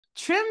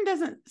Trim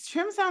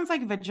sounds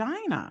like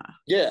vagina.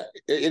 Yeah,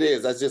 it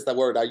is. That's just the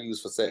word I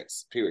use for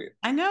sex. Period.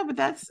 I know, but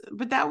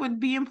that would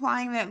be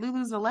implying that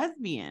Lulu's a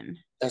lesbian.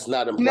 That's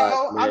not implied,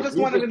 No, I'm man. just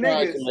You're one of the just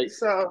trying to niggas. make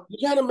So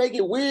you trying to make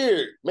it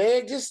weird,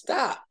 man. Just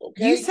stop, You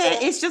okay?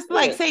 said it's just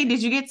like Yeah. say,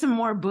 did you get some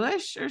more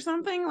bush or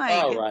something?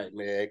 All right,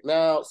 Meg.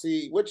 Now,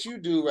 see what you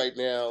do right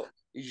now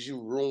is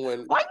you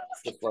ruin Why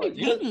the you fun.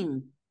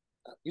 repeating?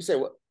 You say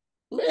what?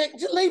 Meg,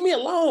 just leave me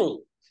alone.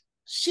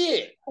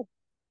 Shit.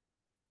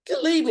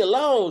 Just leave me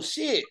alone.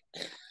 Shit.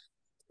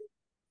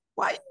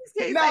 Why you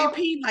say no,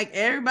 Pete like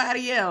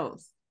everybody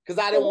else? Because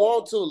I didn't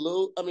want to,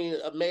 Lou. I mean,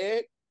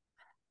 Meg.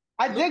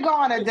 I did go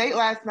on a date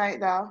last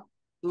night though.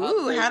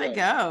 Ooh, how'd it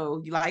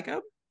go? You like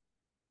him?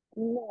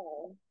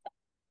 No.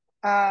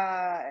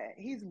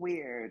 He's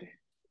weird.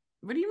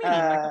 What do you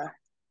mean?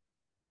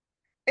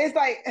 It's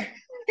like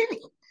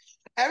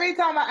every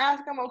time I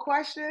ask him a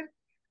question,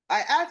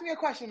 I ask me a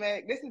question,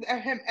 Meg. This is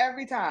him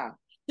every time.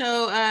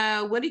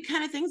 So, what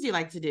kind of things do you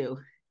like to do?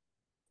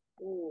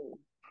 Ooh,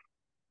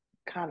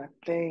 kind of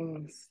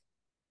things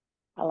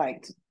I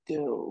like to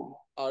do.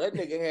 Oh, that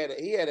nigga had a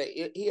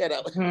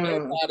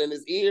AirPod in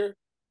his ear,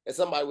 and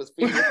somebody was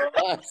feeding him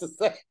lines to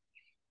say.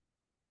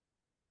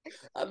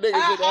 I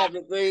nigga should have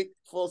to think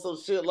for some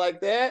shit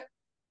like that.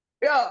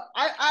 Yo,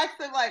 I asked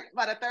him like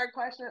by the third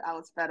question, I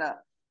was fed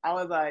up. I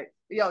was like,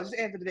 yo, just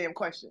answer the damn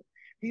question.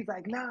 He's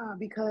like, nah,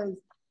 because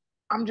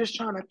I'm just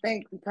trying to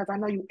think because I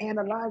know you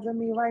analyzing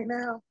me right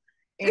now,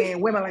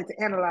 and women like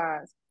to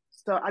analyze.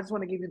 So I just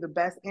want to give you the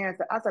best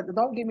answer. I said,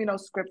 don't give me no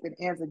scripted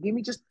answer. Give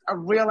me just a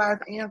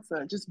realized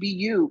answer. Just be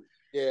you.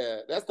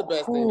 Yeah, that's the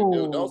best thing to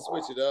do. Don't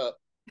switch it up.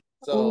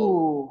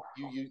 So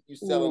you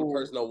selling the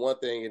person on one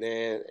thing and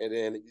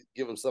then you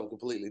give them something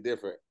completely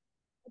different.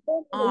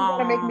 You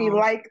gotta make me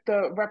like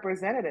the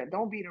representative.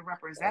 Don't be the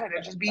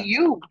representative. Just be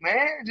you,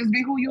 man. Just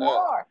be who you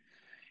are.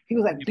 He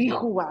was like, be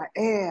who I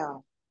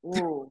am.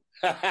 Ooh.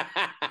 I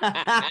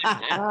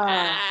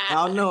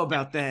don't know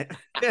about that.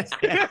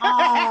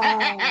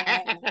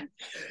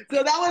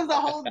 So that was the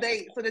whole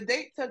date. So the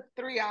date took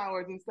 3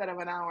 hours instead of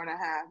an hour and a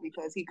half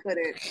because he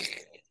couldn't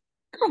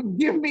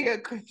give me a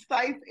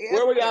concise answer.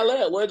 Where were y'all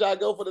at? Where'd y'all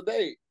go for the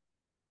date?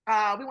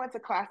 We went to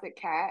Classic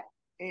Cat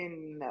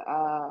in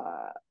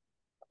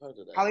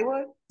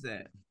Hollywood.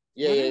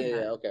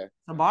 Yeah. Okay.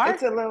 A bar?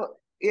 It's a little.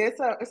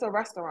 It's a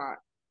restaurant.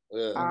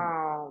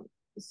 Yeah.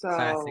 So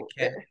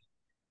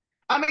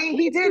I mean,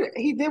 he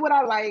did what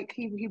I like.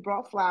 He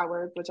brought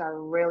flowers, which I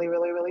really,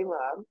 really, really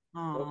love.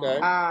 Okay.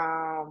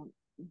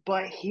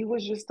 But he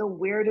was just a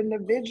weird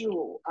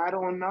individual. I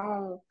don't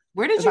know.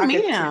 Where did you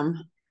meet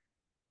him?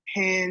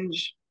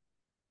 Hinge.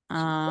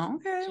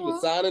 Okay. She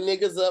was signing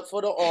niggas up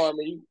for the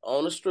army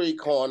on the street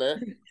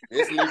corner.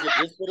 This nigga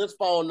just put his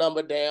phone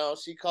number down.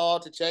 She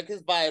called to check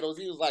his vitals.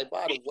 He was like,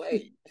 by the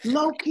way.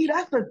 Low-key,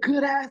 that's a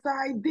good ass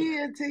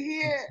idea to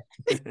hear.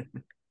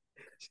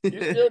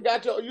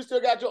 You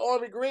still got your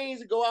army greens.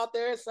 You go out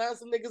there and sign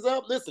some niggas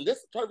up. Listen, this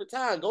is perfect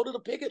time. Go to the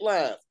picket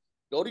lines.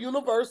 Go to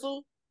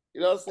Universal.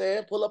 You know what I'm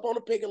saying? Pull up on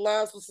the picket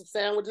lines for some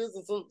sandwiches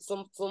and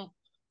some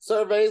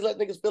surveys. Let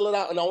niggas fill it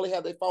out and only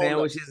have their phone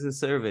sandwiches and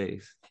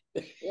surveys.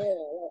 Yeah,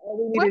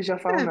 all we need is your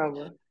phone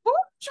number. Who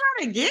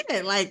trying to get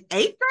it? Like 8th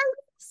graders?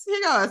 Here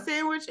you go, a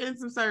sandwich and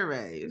some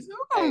surveys.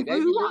 Hey, they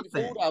be leaving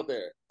food out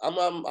there. I'm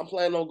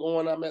planning on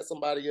going. I met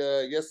somebody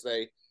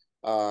yesterday,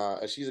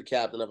 and she's a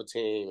captain of a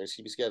team, and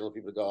she be scheduling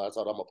people to go. I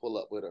thought I'm gonna pull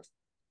up with her.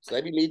 So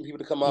they be needing people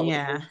to come out.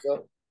 Yeah. With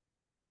the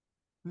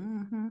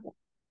food, so.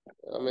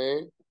 I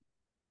mean,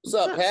 what's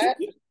up, Pat?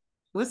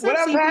 What's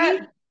up,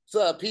 Pat? What's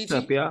up, Peachy?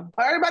 What's up, y'all?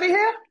 Everybody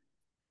here?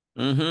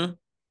 Mm-hmm.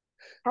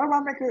 How do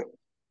I make it?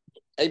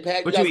 Hey,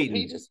 Pat, what you got you some eating?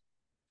 peaches?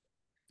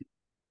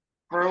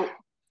 Fruit.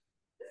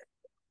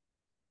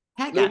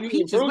 Pat Lou, got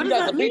peaches. What you does got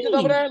that some mean? peaches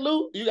over there,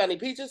 Lou? You got any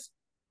peaches?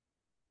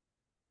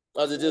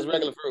 Or is it just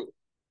regular fruit?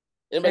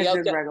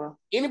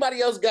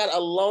 Anybody else got a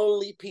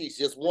lonely peach?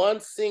 Just one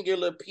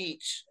singular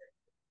peach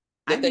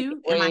that they can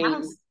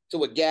bring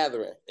to a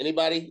gathering.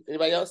 Anybody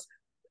else?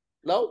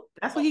 No?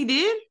 That's what he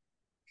did?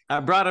 I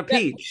brought a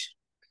peach.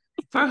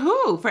 For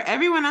who? For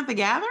everyone at the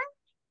gathering?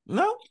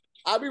 No.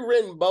 I be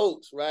renting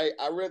boats, right?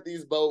 I rent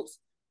these boats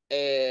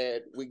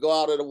and we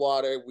go out in the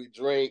water, we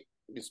drink,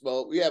 we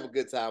smoke, we have a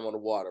good time on the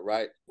water,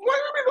 right? Where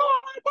do we go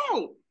on the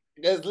boat?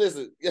 Because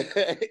listen,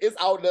 it's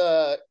out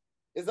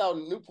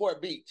Newport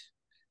Beach.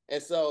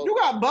 And so you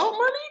got boat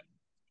money?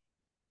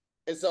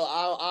 And so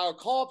I'll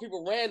call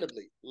people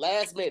randomly,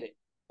 last minute.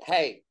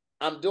 Hey,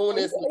 I'm doing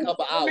this in a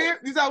couple hours.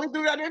 You saw we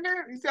threw that in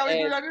there?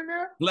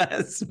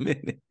 Last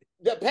minute.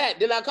 Pat,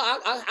 then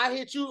I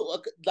hit you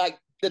like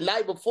the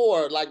night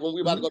before, like when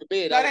we were about to go to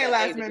bed. That ain't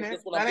last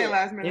minute. That ain't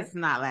last minute. It's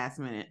not last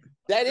minute.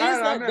 That is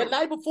the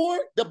night before.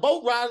 The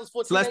boat ride is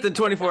for less than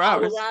 24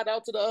 hours. Ride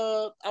out to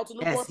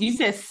Newport. Yes, you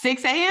said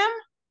 6 a.m.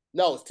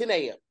 No, it's 10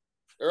 a.m.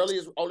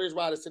 Earliest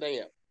ride is 10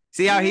 a.m.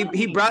 See how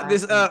he brought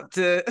this up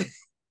to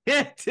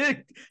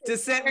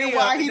set me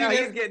up. Now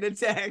he's getting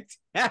attacked.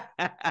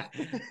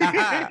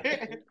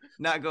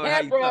 Not going.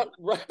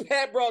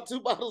 Pat brought 2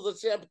 bottles of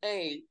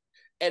champagne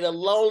and a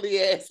lonely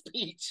ass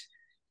peach.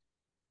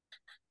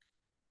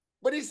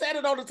 But he sat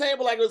it on the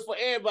table like it was for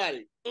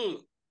everybody.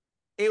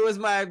 It was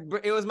my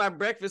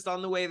breakfast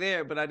on the way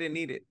there, but I didn't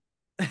eat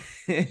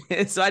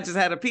it. So I just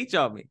had a peach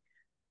on me.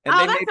 And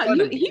they made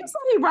fun of me. You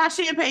said he brought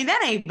champagne.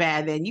 That ain't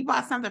bad then. You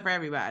bought something for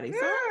everybody.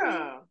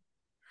 So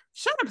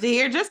shut up to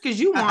here just because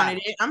you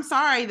wanted it. I'm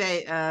sorry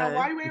that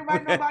why you ain't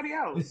invite nobody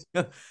else?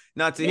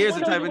 Not to here's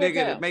the type of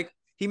nigga that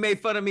he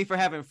made fun of me for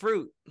having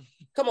fruit.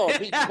 Come on,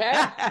 Peachy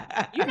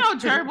Pat. You know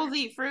gerbils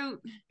eat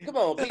fruit. Come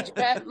on, Peachy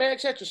Pat. Man,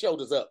 shut your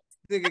shoulders up.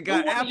 Nigga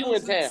got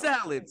apples and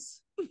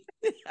salads.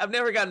 I've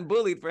never gotten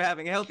bullied for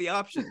having healthy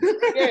options.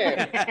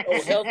 Yeah.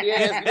 Oh, healthy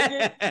ass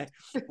nigga.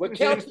 Well,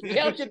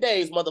 count your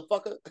days,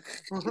 motherfucker.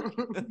 This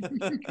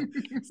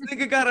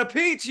nigga got a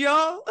peach,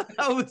 y'all.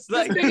 I was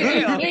like,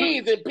 damn.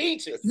 Beans and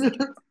peaches.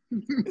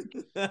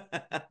 Well,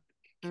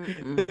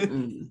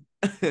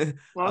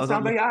 it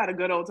sounds like y'all had a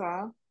good old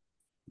time.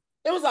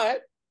 It was all right.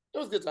 It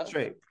was a good time.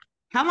 Straight.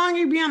 How long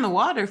you be on the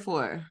water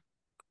for?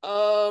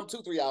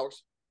 2-3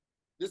 hours.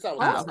 This time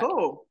was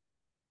cool.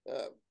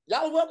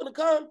 Y'all are welcome to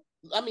come.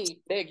 I mean,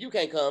 Meg, you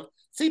can't come.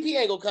 CP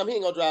ain't gonna come. He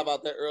ain't gonna drive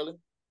out there early.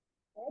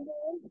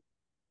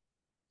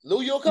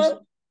 Lou, you'll come?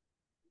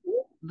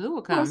 Lou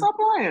will come. Stop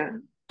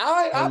playing.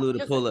 Lou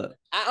to pull up.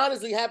 I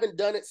honestly haven't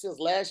done it since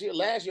last year.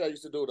 Last year I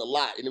used to do it a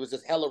lot, and it was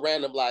just hella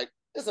random. Like,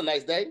 it's a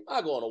nice day.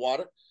 I'll go on the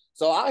water.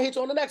 So I'll hit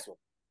you on the next one.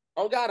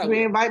 Oh God, you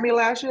didn't invite me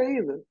last year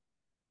either.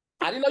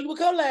 I didn't know you would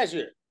come last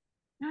year.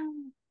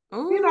 Ooh.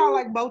 You know I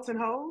like boats and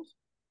hoes.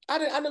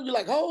 I know you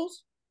like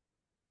hoes.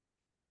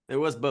 There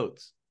was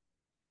boats.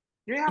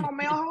 You ain't have no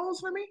male hoes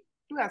for me?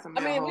 You got some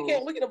male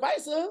hoes. We can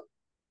invite some.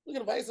 We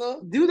can invite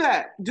some. Do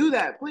that.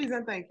 Please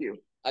and thank you.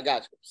 I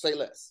got you. Say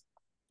less.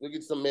 We'll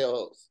get some male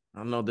hoes. I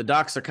don't know. The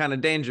docks are kind of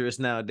dangerous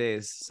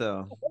nowadays,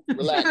 so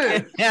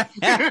relax.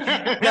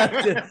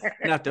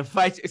 not to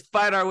fight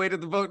our way to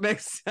the boat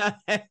next time.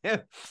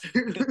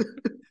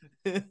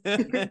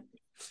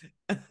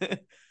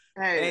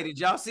 Hey, did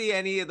y'all see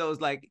any of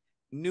those like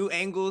new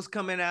angles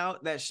coming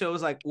out that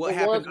shows like what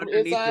happened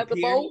underneath the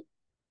pier? Boat?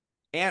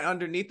 And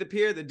underneath the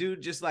pier, the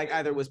dude just like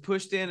either was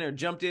pushed in or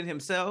jumped in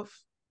himself.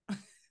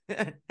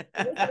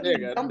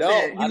 Nigga,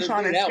 no, he's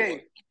trying to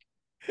escape.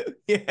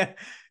 Yeah,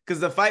 because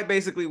the fight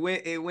basically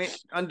went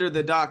under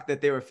the dock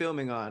that they were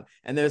filming on,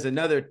 and there's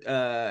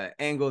another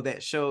angle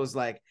that shows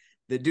like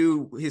the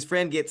dude, his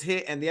friend gets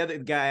hit, and the other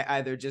guy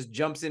either just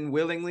jumps in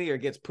willingly or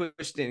gets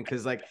pushed in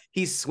because like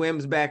he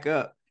swims back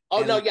up. Oh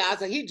no, yeah, I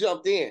said he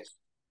jumped in.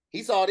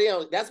 He saw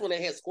them. That's when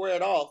they had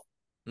squared off,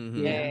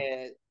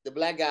 and the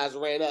black guys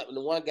ran up, and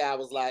the one guy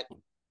was like,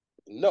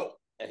 "No,"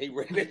 and he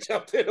ran and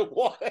jumped in the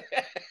water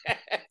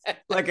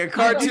like a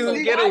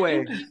cartoon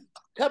getaway.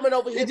 Coming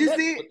over here, did you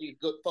see with these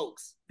good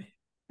folks?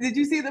 Did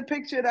you see the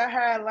picture that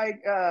had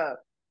like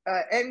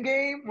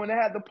Endgame when they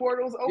had the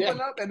portals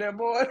open up and then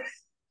boy?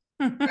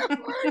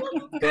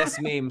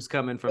 Best memes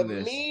coming from the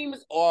this.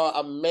 Memes are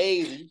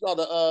amazing. You saw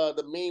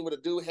the meme where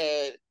the dude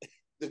had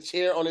the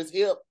chair on his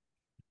hip.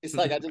 It's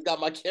like I just got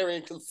my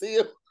carrying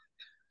concealed.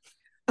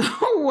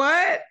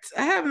 What?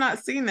 I have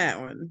not seen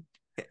that one.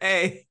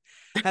 Hey,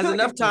 has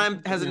enough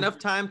time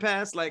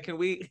passed? Like, can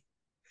we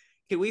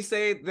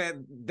say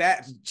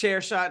that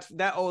chair shot,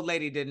 that old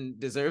lady didn't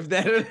deserve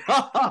that at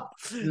all?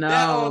 No.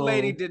 That old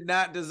lady did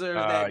not deserve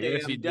that.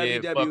 Yes, she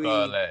did. WWE. Fuck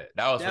all that.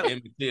 That was from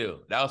Emmett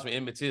Till. That was from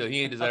Emmett Till.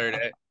 He ain't deserve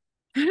that.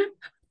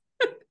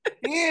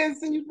 Yeah,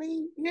 see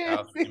me.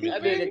 Yeah, see me.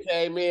 That nigga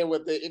came in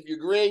with the "if you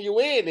grin, you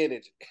win"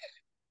 energy.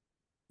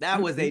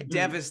 That was a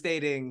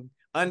devastating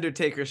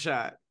Undertaker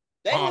shot.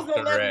 They was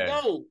gonna let him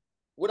go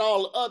with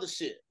all the other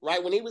shit,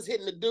 right? When he was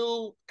hitting the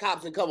dude,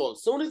 cops and come on.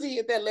 As soon as he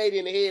hit that lady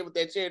in the head with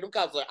that chair, them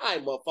cops like, "All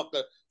right,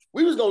 motherfucker,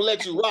 we was gonna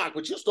let you rock,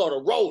 but you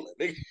started rolling."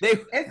 They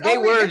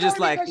were just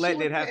like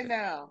letting it happen.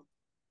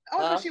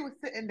 Only she was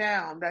sitting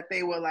down that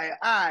they were like,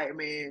 "All right,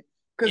 man."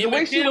 Because the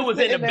Emmett way she Till was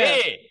in the there,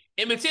 bed.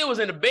 Emmett Till was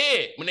in the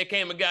bed when they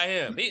came and got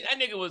him. That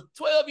nigga was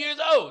 12 years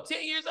old,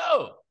 10 years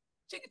old.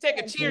 She could take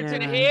a chair to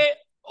the head.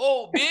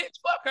 Oh, bitch,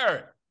 fuck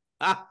her.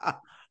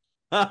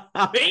 Not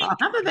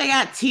that they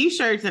got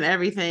t-shirts and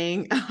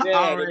everything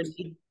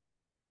already.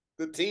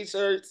 The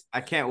t-shirts.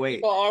 I can't wait.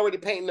 People are already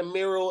painting the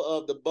mural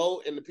of the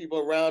boat and the people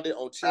around it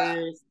on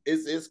chairs.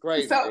 It's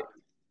crazy. So,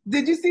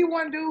 did you see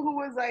one dude who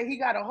was like, he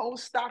got a whole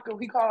stock of,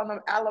 he calling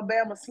them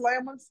Alabama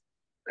Slammers?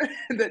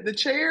 the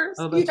chairs?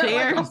 Oh, the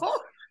chairs? Like,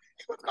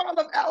 he was calling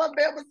them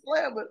Alabama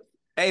Slammers.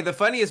 Hey, the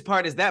funniest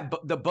part is that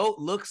the boat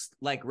looks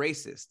like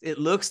racist. It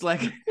looks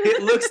like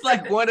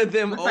one of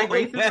them old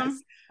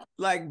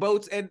like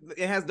boats, and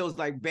it has those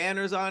like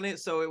banners on it.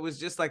 So it was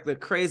just like the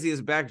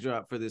craziest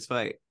backdrop for this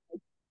fight.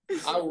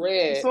 I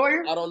read,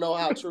 Sawyer? I don't know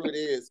how true it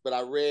is, but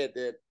I read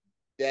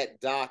that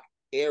dock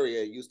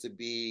area used to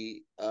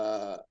be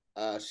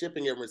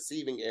shipping and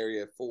receiving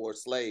area for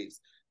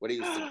slaves, where they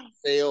used to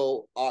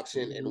sell,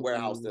 auction, and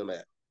warehouse them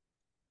at.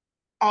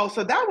 Oh,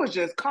 so that was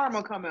just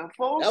karma coming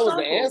full circle. That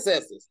was the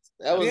ancestors.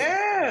 That was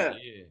yeah.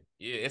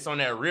 It's on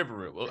that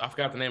river. Well, I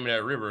forgot the name of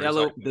that river.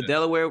 The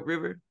Delaware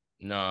River.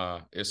 Nah,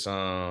 it's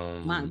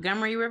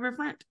Montgomery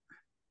Riverfront.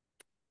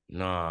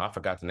 No, I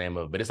forgot the name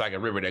of it, but it's like a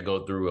river that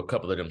go through a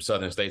couple of them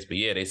southern states. But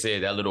yeah, they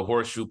said that little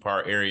horseshoe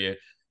park area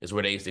is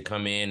where they used to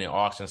come in and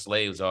auction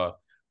slaves off,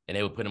 and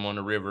they would put them on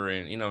the river,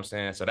 and you know what I'm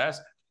saying. So that's,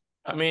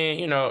 I mean,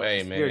 you know,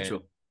 hey man,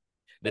 Spiritual.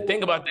 the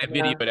thing about that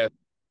video that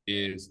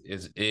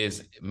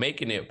is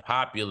making it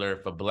popular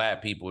for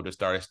Black people to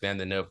start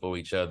standing up for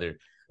each other.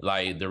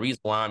 Like the reason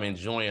why I'm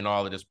enjoying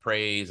all of this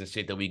praise and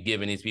shit that we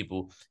giving these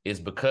people is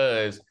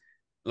because,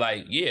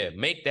 like, yeah,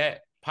 make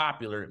that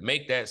popular,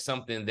 make that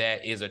something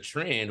that is a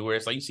trend where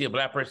it's like you see a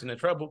Black person in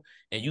trouble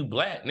and you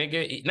Black,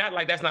 nigga. Not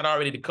like that's not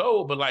already the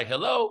code, but like,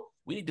 hello,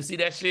 we need to see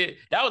that shit.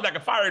 That was like a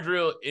fire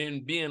drill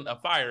in being a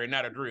fire and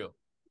not a drill.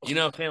 You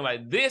know what I'm saying?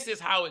 Like, this is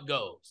how it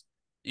goes.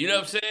 You know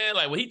what I'm saying?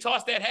 Like when he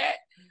tossed that hat,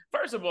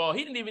 first of all,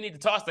 he didn't even need to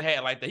toss the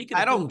hat like that. He could.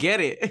 I don't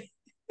get it.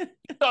 He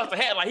tossed the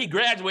hat like he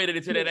graduated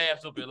into that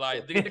ass up.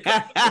 Like,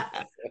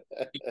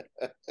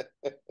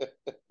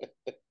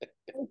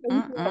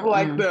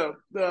 like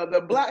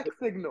the Black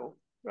signal.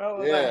 I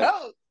was like,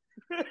 help.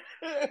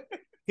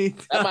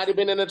 That might have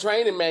been in the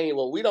training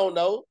manual. We don't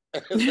know.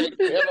 You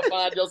ever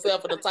find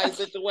yourself in a tight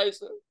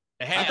situation?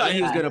 I thought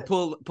he was gonna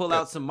pull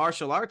out some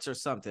martial arts or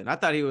something. I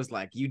thought he was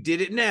like, "You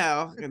did it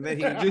now," and then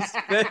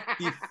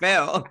he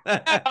fell.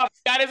 Got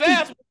his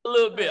ass a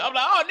little bit. I'm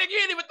like, "Oh, nigga, he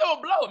didn't even throw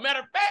a blow." Matter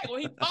of fact,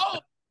 when he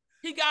posed,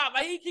 he got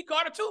like he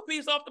caught a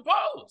 2-piece off the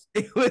pose.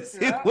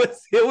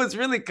 It was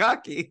really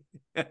cocky.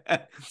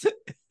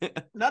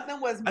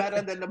 Nothing was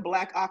better than the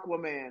Black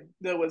Aquaman.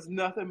 There was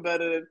nothing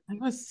better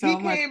than he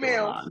came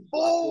in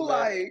full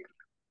like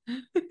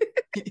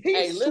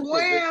he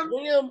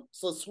swam.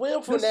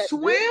 Swim from that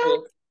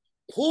distance,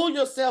 pull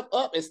yourself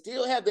up and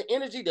still have the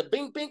energy to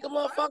bing a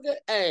motherfucker.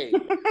 Hey,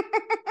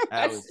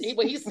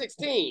 but he's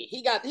 16.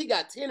 He got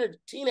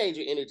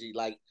teenager energy.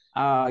 Like,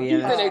 oh yeah,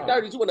 he's in their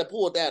 30s. You want to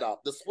pull that off?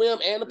 The swim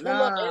and the pull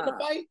up and the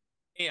fight.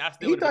 Yeah, I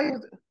still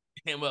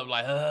came up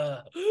like,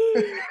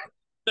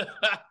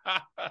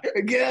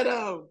 get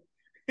him.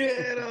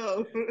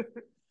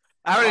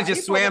 I would have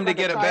just swam to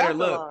get a better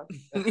look.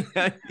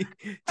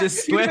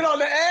 Just swim on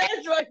the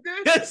edge like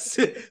this.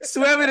 Just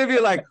swim it and be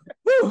like,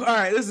 whew, all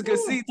right, this is a good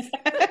seat.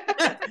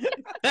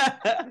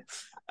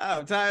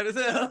 I'm tired as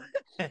hell.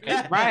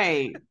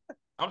 Right.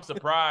 I'm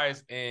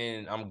surprised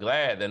and I'm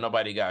glad that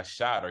nobody got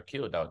shot or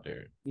killed out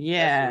there.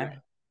 Yeah.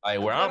 Like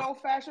where I'm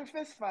old-fashioned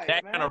fist fight.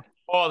 That kind of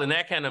brawl and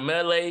that kind of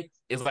melee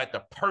is like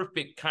the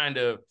perfect kind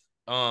of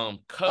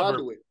cover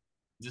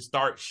to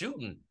start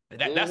shooting.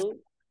 That's.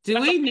 Do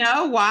we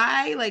know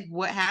why? Like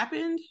what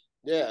happened?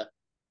 Yeah.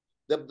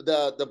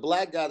 The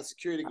Black guy, the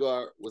security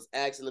guard, was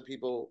asking the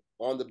people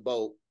on the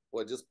boat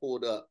or just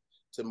pulled up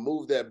to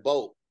move their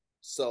boat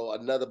so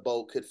another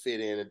boat could fit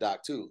in and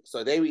dock too.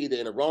 So they were either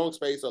in the wrong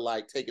space or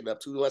like taking up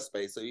too much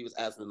space. So he was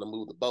asking them to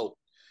move the boat.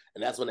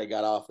 And that's when they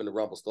got off and the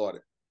rumble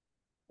started.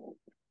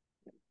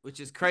 Which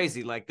is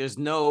crazy. Like there's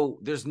no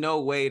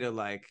way to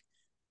like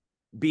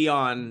be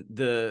on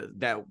the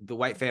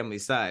white family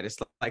side. It's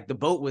like the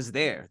boat was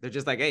there. They're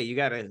just like, hey, you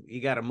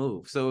gotta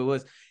move. So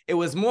it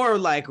was more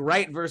like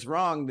right versus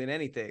wrong than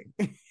anything.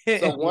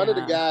 So one of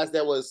the guys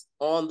that was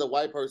on the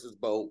white person's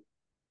boat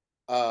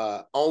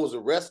owns a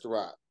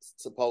restaurant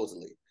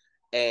supposedly,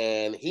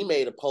 and he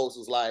made a post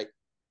was like,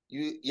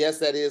 yes,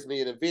 that is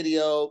me in the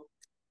video.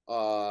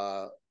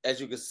 As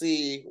you can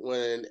see,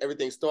 when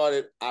everything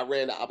started, I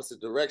ran the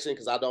opposite direction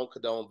because I don't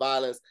condone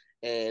violence.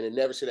 And it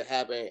never should have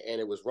happened,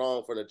 and it was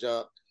wrong from the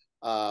jump,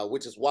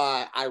 which is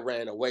why I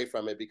ran away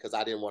from it because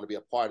I didn't want to be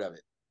a part of it.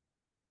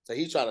 So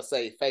he's trying to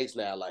save face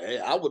now, like, hey,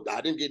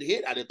 I didn't get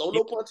hit, I didn't throw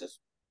no punches.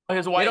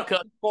 His white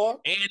customers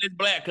and his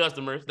Black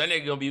customers, that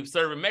nigga gonna be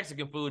serving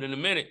Mexican food in a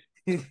minute.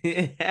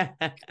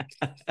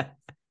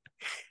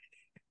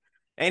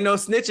 Ain't no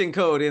snitching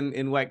code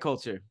in white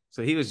culture,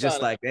 so he was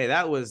just like, hey,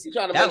 that was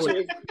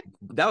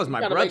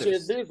my brother. Make sure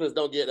his business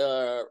don't get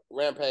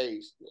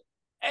rampaged.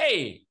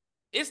 Hey.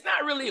 It's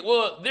not really,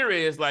 well, there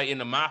is like in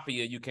the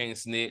mafia, you can't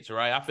snitch,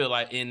 right? I feel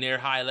like in their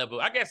high level,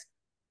 I guess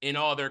in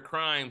all their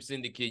crime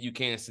syndicate, you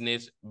can't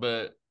snitch,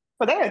 but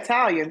they're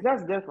Italians,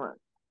 that's different.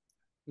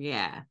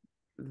 Yeah,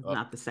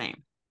 not the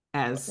same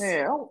as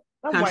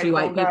country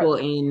white people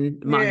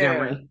in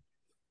Montgomery. Yeah.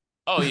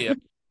 Oh, yeah. Of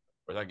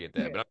course, I get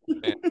that, but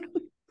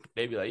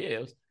they be like,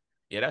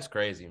 that's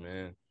crazy,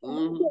 man.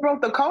 Who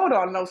wrote the code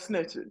on no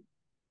snitching?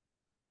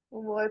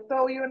 Well,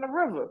 throw you in the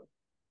river.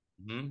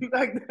 Mm-hmm.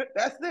 Like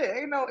that's it.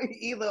 Ain't no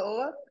either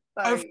or.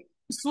 Like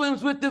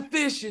swims with the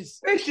fishes.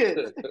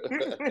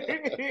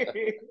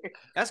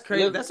 That's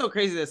crazy. That's so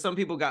crazy that some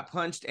people got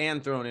punched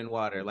and thrown in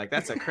water. Like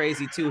that's a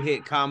crazy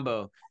 2-hit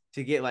combo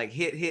to get like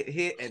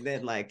hit, and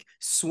then like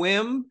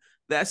swim.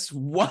 That's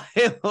wild.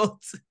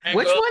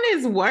 Which one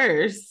is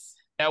worse?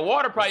 That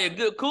water probably a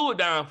good cool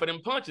down for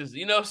them punches.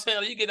 You know what I'm saying?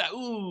 Like, you get that,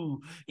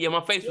 ooh, yeah,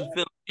 my face was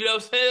feeling. You know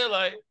what I'm saying?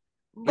 Like.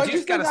 But you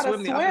still gotta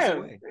swim the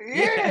opposite way.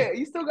 Yeah,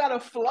 you still gotta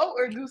float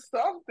or do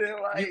something.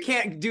 Like you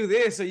can't do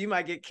this, or you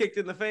might get kicked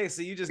in the face.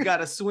 So you just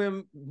gotta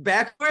swim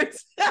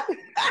backwards.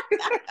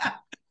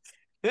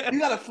 You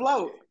gotta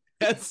float.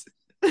 That's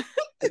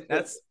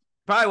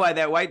probably why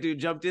that white dude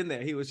jumped in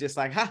there. He was just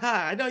like,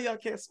 haha, I know y'all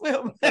can't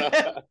swim.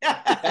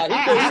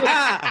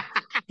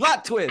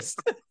 Plot twist.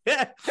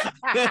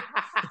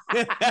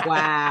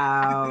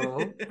 Wow.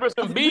 For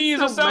some bees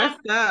so or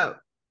something.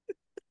 Up.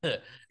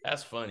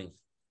 That's funny.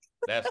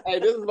 Hey,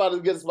 this is about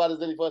as good a spot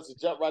as any for us to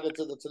jump right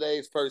into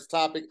today's first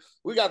topic.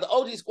 We got the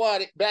OG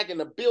squad back in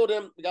the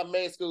building. We got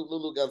Main Scoop,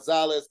 Lulu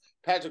Gonzalez,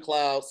 Patrick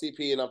Cloud,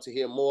 CP, and up to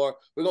hear more.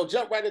 We're going to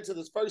jump right into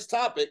this first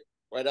topic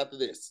right after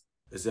this.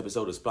 This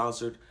episode is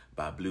sponsored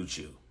by Blue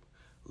Chew.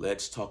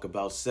 Let's talk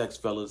about sex,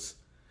 fellas.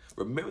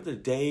 Remember the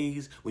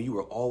days when you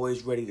were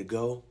always ready to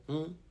go?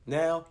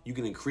 Now you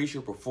can increase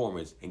your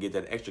performance and get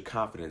that extra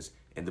confidence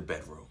in the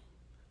bedroom.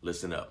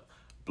 Listen up.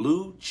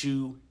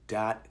 BlueChew.com,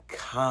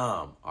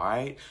 all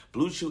right?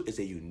 Blue Chew is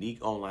a unique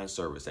online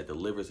service that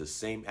delivers the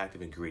same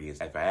active ingredients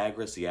as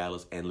Viagra,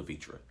 Cialis, and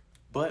Levitra.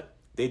 But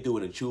they do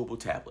it in chewable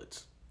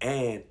tablets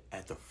and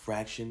at the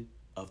fraction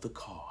of the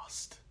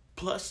cost.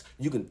 Plus,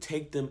 you can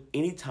take them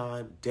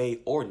anytime, day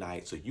or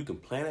night, so you can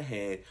plan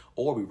ahead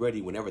or be ready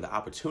whenever the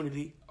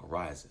opportunity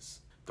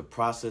arises. The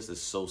process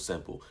is so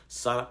simple.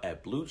 Sign up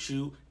at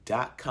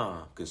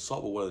BlueChew.com,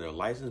 consult with one of their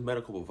licensed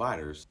medical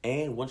providers,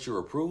 and once you're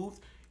approved,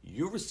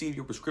 you'll receive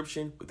your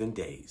prescription within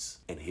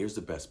days. And here's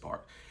the best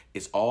part.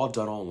 It's all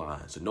done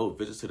online, so no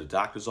visits to the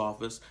doctor's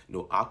office,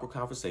 no awkward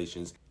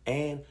conversations,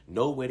 and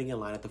no waiting in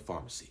line at the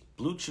pharmacy.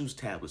 Blue Chew's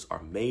tablets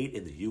are made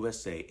in the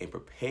USA and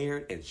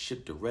prepared and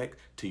shipped direct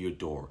to your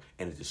door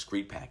in a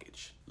discreet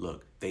package.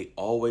 Look, they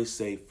always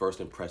say first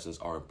impressions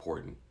are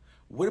important.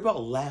 What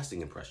about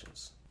lasting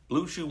impressions?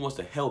 Blue Chew wants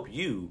to help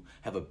you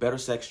have a better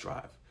sex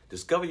drive.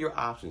 Discover your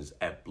options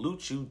at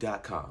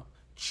BlueChew.com.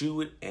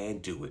 Chew it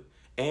and do it.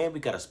 And we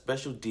got a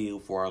special deal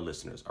for our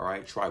listeners, all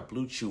right? Try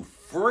Blue Chew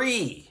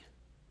free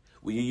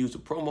when you use the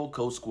promo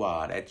code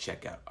SQUAD at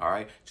checkout, all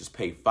right? Just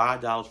pay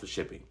 $5 for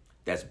shipping.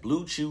 That's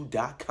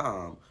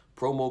BlueChew.com,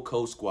 promo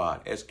code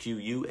SQUAD,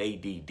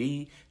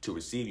 SQUADD, to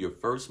receive your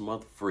first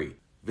month free.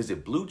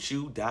 Visit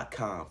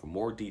BlueChew.com for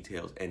more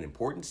details and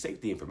important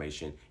safety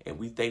information, and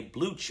we thank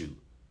Blue Chew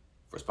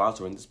for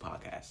sponsoring this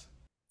podcast.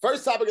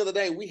 First topic of the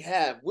day we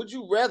have, would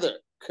you rather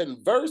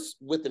converse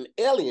with an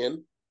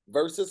alien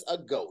versus a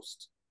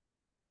ghost?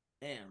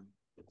 Damn.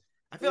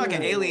 I feel like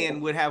an alien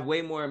would have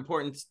way more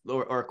important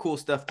or cool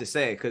stuff to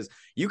say, because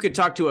you could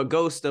talk to a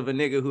ghost of a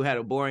nigga who had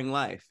a boring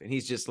life, and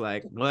he's just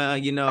like, well,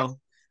 you know.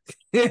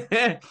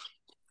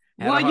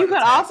 Well, you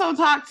could also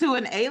talk to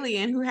an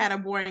alien who had a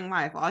boring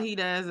life. All he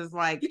does is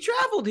like, he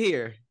traveled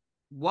here.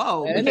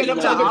 Whoa. And then I'm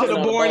talking to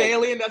the boring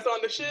alien that's on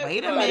the ship.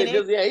 Wait a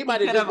minute. He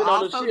might have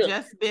also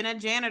just been a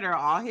janitor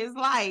all his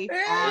life.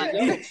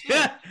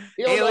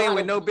 Alien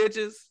with no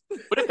bitches.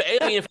 But if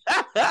the alien,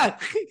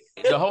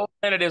 the whole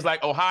planet is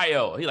like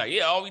Ohio. He's like,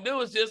 yeah, all we do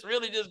is just go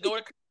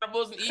to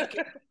carnivals and eat.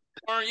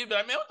 You'd be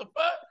like, man, what the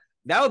fuck?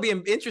 That would be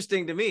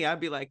interesting to me.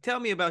 I'd be like, tell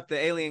me about the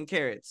alien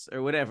carrots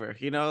or whatever.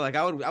 You know, like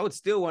I would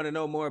still want to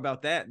know more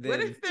about that.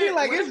 Than... It's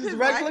just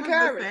regular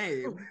carrots.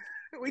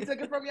 We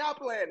took it from y'all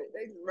planet.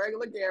 They just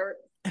regular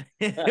carrots.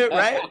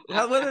 Right?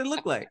 What do it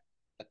look like?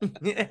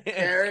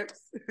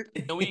 Carrots.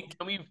 Can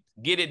we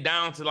get it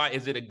down to like,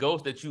 is it a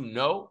ghost that you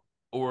know?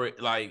 Or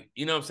like,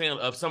 you know what I'm saying,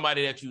 of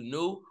somebody that you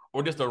knew,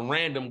 or just a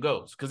random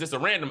ghost? Because it's a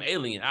random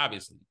alien,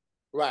 obviously.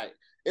 Right.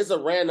 It's a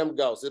random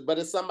ghost, but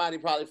it's somebody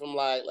probably from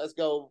like, let's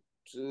go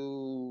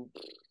to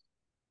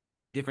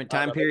different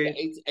time period.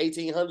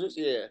 1800s,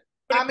 yeah.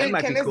 I mean,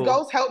 can this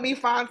ghost help me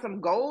find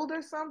some gold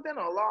or something,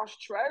 or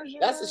lost treasure?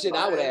 That's the shit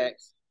I would ask.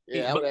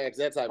 Yeah, I would ask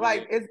that type of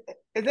like, is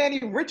there any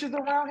riches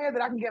around here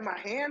that I can get my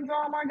hands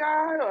on, my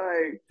guy?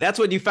 Like, that's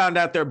when you found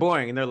out they're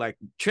boring, and they're like,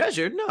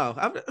 treasure? No,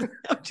 I was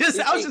just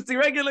a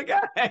regular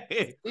guy.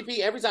 CP,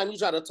 every time you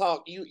try to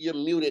talk, you're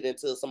muted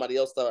until somebody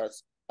else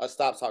starts or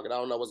stops talking. I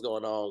don't know what's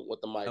going on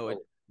with the mic. Oh,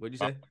 what'd you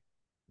say?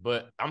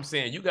 But I'm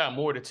saying you got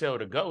more to tell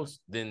the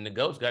ghost than the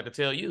ghost got to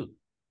tell you.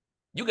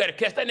 You got to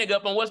catch that nigga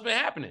up on what's been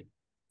happening.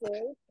 Okay.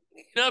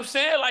 You know what I'm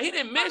saying? Like, he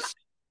didn't miss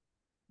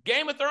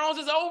Game of Thrones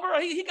is over.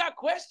 He got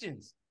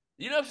questions.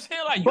 You know what I'm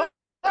saying? Like,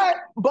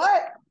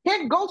 but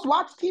can ghosts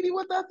watch TV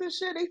with us and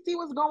shit? They see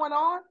what's going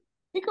on.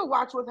 He could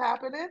watch what's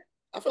happening.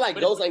 I feel like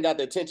ghosts ain't got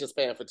the attention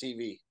span for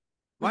TV.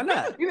 Why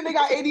not? You think they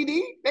got ADD?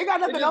 They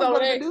got nothing else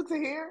to do to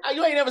hear.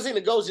 You ain't never seen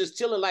a ghost just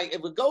chilling. Like,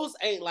 if a ghost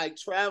ain't like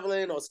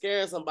traveling or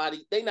scaring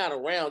somebody, they not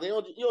around.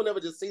 You'll never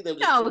just see them.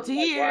 No, to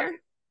hear. Like,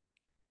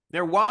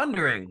 they're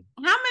wandering.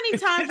 How many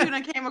times you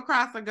done came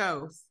across a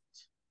ghost?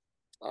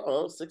 I don't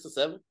know, 6 or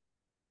 7.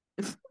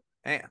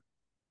 Damn.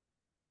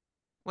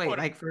 Wait,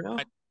 like for real?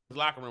 His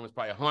locker room was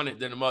probably 100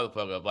 than the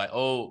motherfucker of like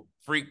old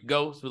freak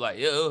ghosts who like,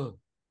 yeah,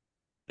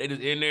 they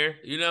just in there.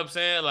 You know what I'm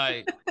saying?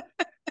 Like,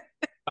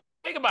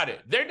 think about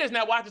it. They're just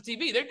not watching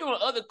TV. They're doing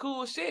other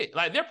cool shit.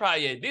 Like, they're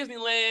probably at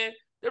Disneyland.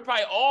 They're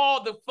probably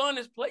all the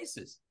funnest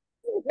places.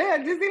 Yeah,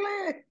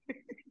 Disneyland.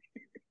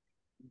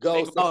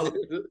 Ghosts.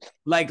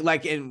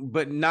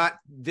 But not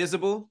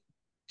visible.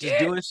 Just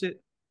doing shit.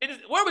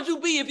 Where would you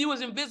be if you was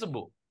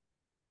invisible?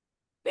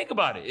 Think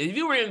about it. If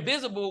you were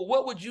invisible,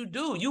 what would you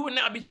do? You would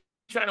not be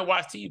trying to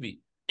watch TV.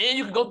 And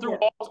you could go through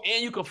walls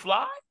and you could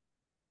fly.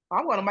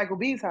 I'm going to Michael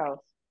B's house.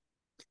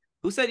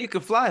 Who said you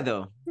could fly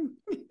though?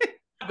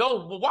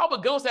 Why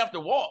would ghosts have to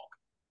walk?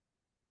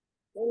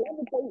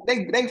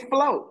 They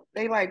float.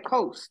 They like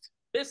coast.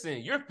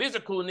 Listen, your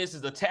physicalness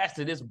is attached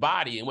to this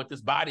body and what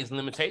this body's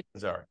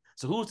limitations are.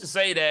 So who's to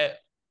say that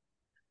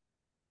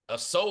a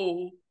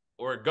soul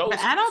or a ghost? But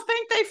I don't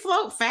think they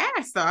float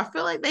fast though. I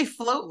feel like they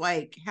float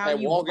like how At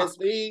you walking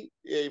speed.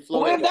 Yeah, you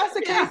float. Well, if that's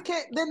the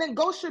case, then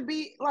ghosts should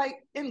be like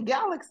in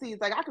galaxies.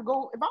 Like I could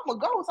go, if I'm a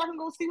ghost, I can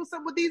go see what's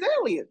up with these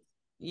aliens.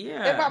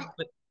 Yeah.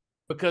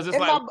 Because it's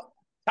like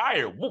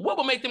tired. What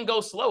would make them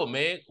go slow,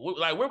 man?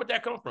 Like, where would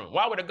that come from?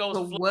 Why would a ghost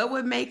float? What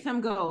would make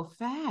them go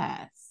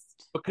fast?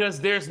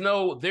 Because there's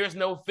no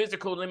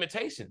physical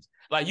limitations.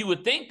 Like you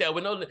would think that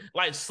with no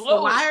like slow.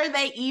 So why are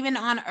they even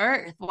on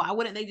Earth? Why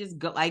wouldn't they just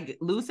go? Like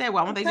Lou said,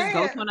 why won't they just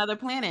go to another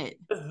planet?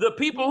 The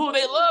people who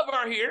they love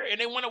are here, and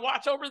they want to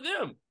watch over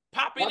them.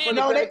 Popping in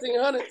the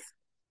 1700s.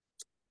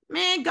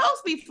 Man,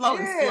 ghosts be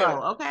floating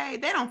slow. Okay,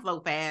 they don't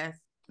float fast.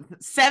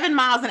 7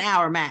 miles an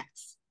hour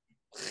max.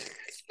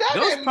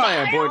 Ghosts probably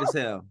are bored as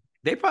hell.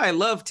 They probably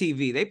love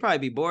TV. They probably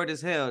be bored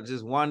as hell,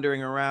 just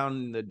wandering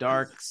around in the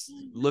darks,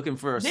 looking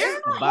for a They're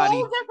in a body.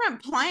 whole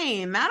different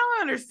plane. I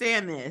don't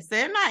understand this.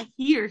 They're not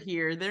here.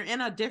 They're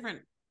in a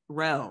different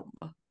realm.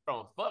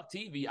 Oh, fuck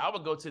TV. I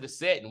would go to the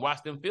set and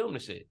watch them film the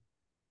shit.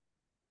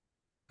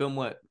 Film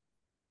what?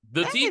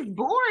 The That TV is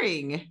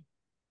boring.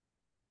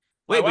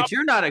 Wait, but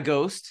you're not a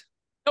ghost.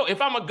 No,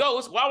 if I'm a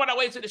ghost, why would I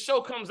wait till the show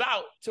comes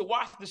out to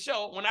watch the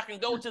show when I can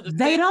go to the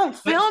They don't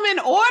film in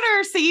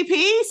order,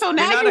 CP. So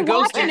now you're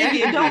watching it.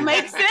 It don't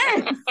make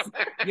sense.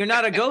 You're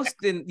not a ghost,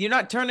 and you're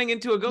not turning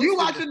into a ghost. You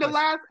watching the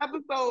last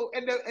episode,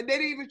 and they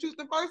didn't even shoot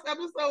the first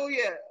episode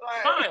yet.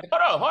 Like,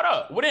 fine, hold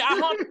up. Well, then I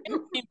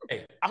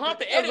hunt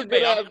the edit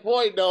bay. That's a good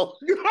point, though.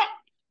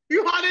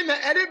 You hot in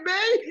the edit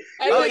bay?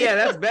 Oh yeah,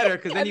 that's better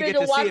because then you get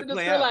to see it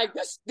play out. Like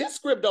this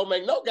script don't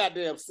make no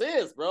goddamn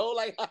sense, bro.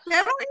 Like they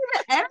don't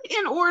even edit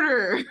in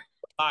order.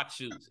 Block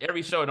shoots.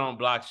 Every show don't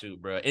block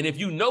shoot, bro. And if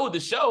you know the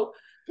show,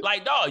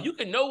 like dog, you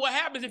can know what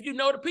happens if you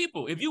know the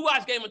people. If you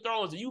watch Game of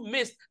Thrones and you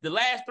missed the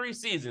last 3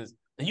 seasons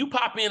and you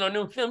pop in on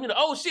new film, you know,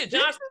 oh shit,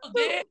 Jon Snow's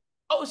dead.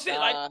 Oh shit,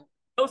 like.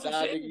 You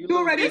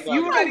already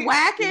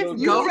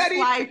wackest ghost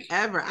life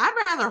ever. I'd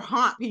rather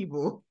haunt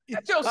people.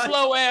 Get your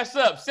slow ass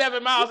up,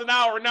 7 miles an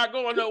hour, not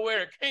going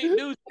nowhere. Can't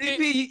do shit.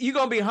 CP, you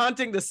gonna be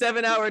haunting the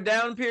 7-hour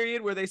down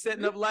period where they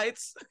setting up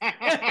lights?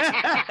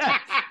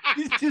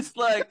 He's just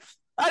like,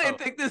 I didn't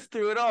think this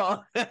through at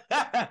all. I'm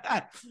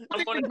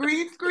on the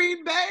green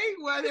screen bay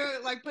where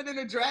they're like putting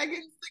the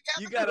dragons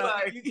together.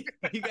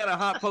 You got a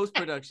hot post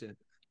production.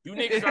 You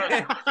niggas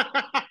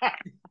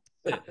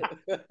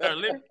are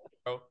living.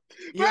 Bro.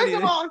 First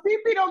of all,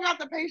 CP don't got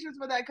the patience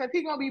for that because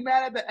he gonna be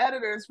mad at the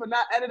editors for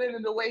not editing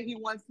in the way he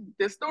wants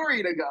the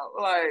story to go.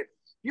 Like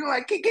you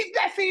like keep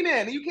that scene in,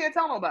 and you can't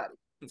tell nobody.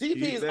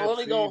 TP is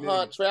only gonna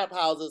hunt trap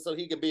houses so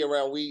he can be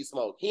around weed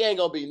smoke. He ain't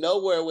gonna be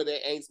nowhere where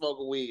they ain't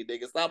smoking weed.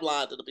 Nigga, stop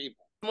lying to the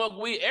people. Smoke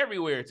weed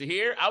everywhere. To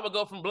here, I would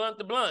go from blunt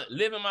to blunt,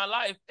 living my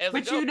life as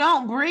but you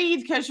don't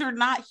breathe because you're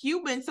not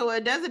human, so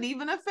it doesn't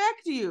even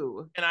affect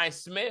you. And I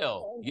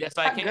smell. Yes,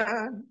 I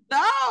can.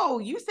 No,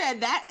 you said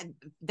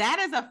that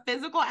is a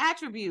physical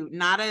attribute,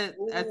 not a.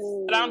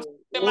 But I'm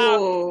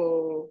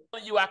telling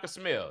you, I can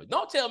smell.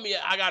 Don't tell me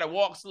I gotta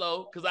walk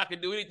slow because I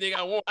can do anything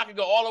I want. I can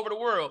go all over the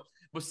world,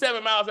 but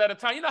 7 miles at a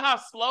time. You know how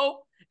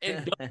slow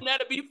and dumb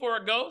that'd be for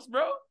a ghost,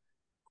 bro.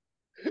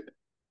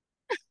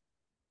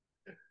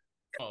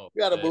 Oh,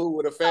 you gotta move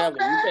with a family.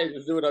 You can't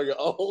just do it on your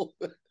own.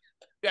 You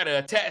gotta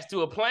attach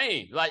to a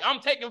plane. Like I'm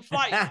taking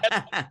flight. That's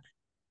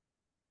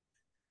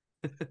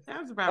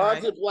about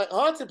right.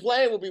 Haunted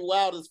plane would be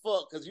wild as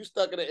fuck because you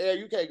stuck in the air.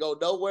 You can't go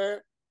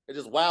nowhere. And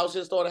just wild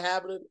shit started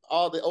happening.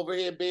 All the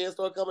overhead bins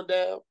start coming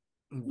down.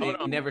 They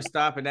never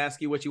stop and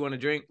ask you what you want to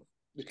drink.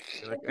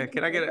 Like,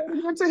 can I get it?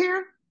 To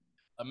here?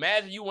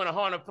 Imagine you want to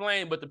haunt a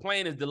plane, but the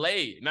plane is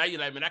delayed. Now you're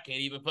like, man, I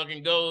can't even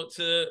fucking go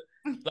to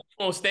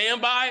on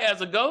standby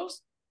as a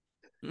ghost.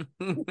 You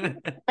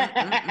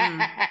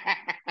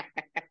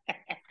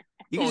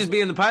can just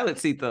be in the pilot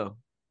seat though.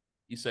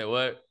 You say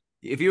what?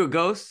 If you're a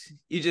ghost,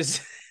 you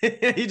just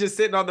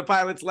sitting on the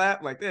pilot's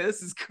lap like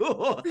this is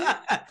cool.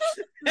 Not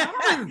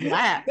on his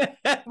lap.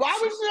 Why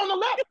would you sit on the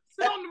lap?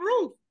 Sit on the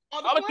roof.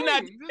 Why would you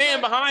not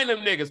stand behind them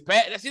niggas,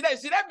 Pat? See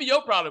that be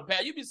your problem,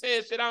 Pat. You be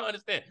saying shit I don't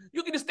understand.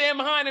 You can just stand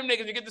behind them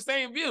niggas and get the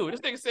same view.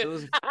 This nigga said it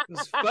was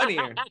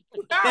funnier.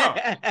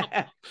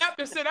 Have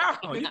to sit down.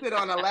 You sit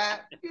on a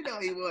lap. You know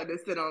he wanted to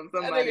sit on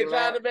somebody's lap. That nigga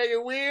trying to make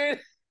it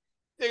weird.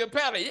 Nigga,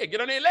 Pat, yeah,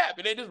 get on their lap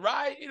and they just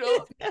ride, you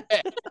know.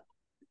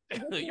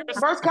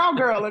 First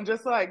cowgirl and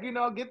just like, you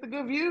know, get the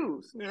good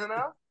views, you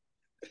know?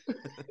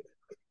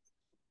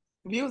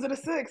 Views of the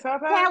 6, huh,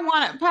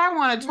 Pat? Pat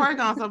want to twerk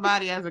on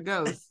somebody as a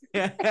ghost.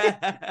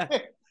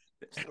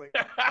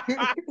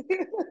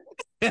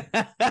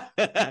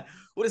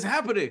 What is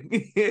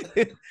happening? You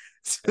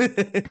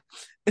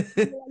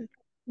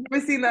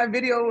ever seen that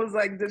video? It was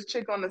like this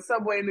chick on the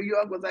subway in New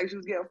York was like she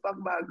was getting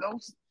fucked by a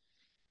ghost.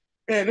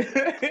 And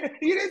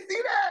you didn't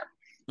see that?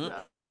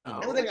 No.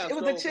 It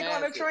was a chick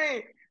on the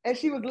train. and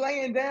she was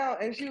laying down,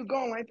 and she was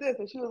going like this,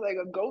 and she was like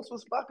a ghost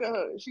was fucking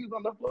her. And she was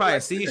on the floor. Probably like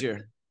a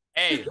seizure.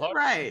 Hey,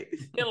 right.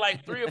 Been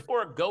like 3 or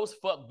 4 ghost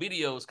fuck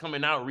videos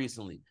coming out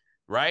recently,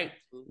 right?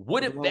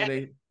 What if that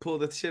they pull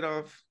the shit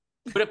off?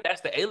 What if that's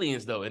the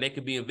aliens though, and they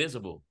could be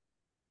invisible?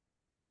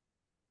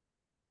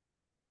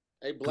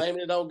 They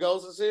blaming it on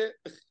ghosts and shit.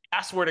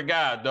 I swear to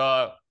God,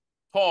 dog.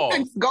 Paul.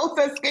 Ghost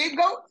as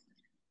scapegoat?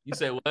 You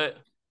say what?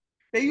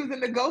 They using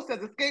the ghost as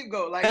a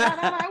scapegoat. Like, no,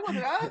 it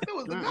wasn't us. It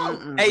was the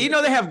ghost. Hey, you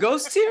know they have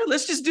ghosts here?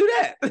 Let's just do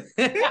that.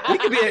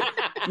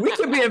 we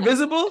could be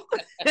invisible.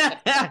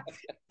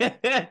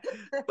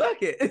 Fuck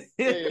it.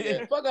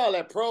 Yeah. Fuck all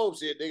that probe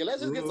shit, nigga.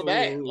 Let's just get some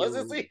ass. Let's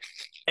just see.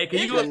 Hey, can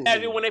you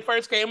imagine when they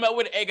first came up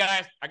with it? Hey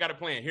guys, I got a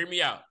plan. Hear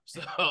me out.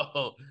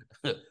 So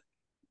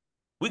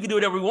we can do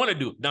whatever we want to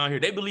do down here.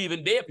 They believe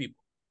in dead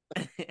people.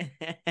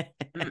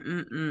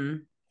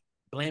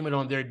 Blame it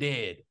on their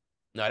dead.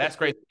 No, that's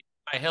crazy.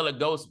 Like hella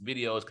ghost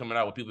videos coming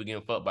out with people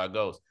getting fucked by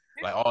ghosts,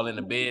 like all in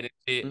the bed and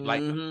shit,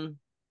 like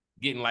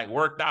getting like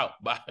worked out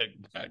by.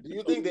 Do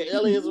you think the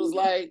aliens was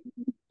like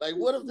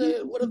what if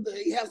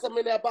they have something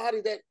in their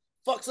body that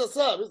fucks us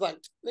up? It's like,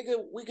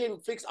 nigga, we can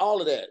fix all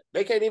of that.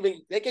 They can't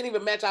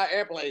even match our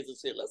airplanes and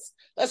shit.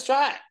 Let's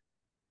try it.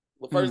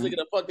 The first nigga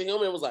that fucked the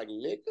human was like,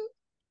 nigga.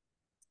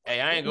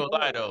 Hey, I ain't gonna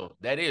lie though,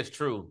 that is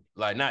true.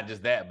 Like not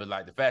just that, but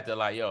like the fact that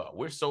like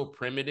we're so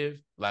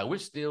primitive, like we're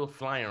still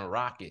flying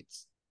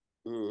rockets.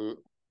 Mm-hmm.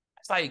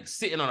 It's like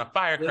sitting on a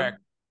firecracker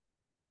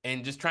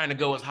and just trying to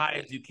go as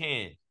high as you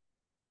can.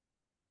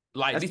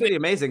 Like that's pretty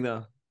amazing,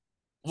 though.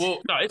 Well,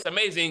 no, it's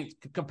amazing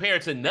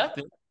compared to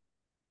nothing.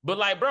 But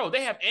like, bro,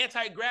 they have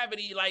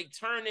anti-gravity like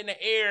turn in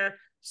the air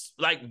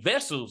like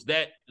vessels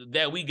that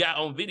we got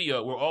on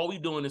video where all we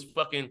doing is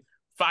fucking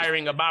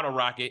firing a bottle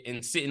rocket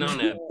and sitting on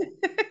that.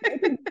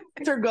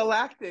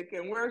 Intergalactic,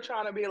 and we're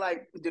trying to be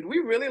like, did we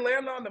really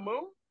land on the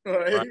moon?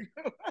 Right.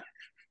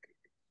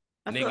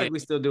 I feel like we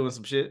still doing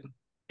some shit.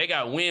 They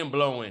got wind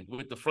blowing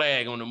with the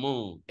flag on the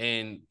moon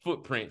and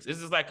footprints. It's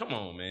just like, come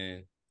on,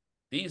 man.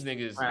 These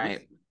niggas.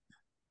 Right.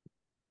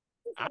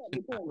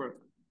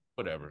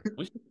 Whatever.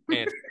 We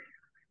should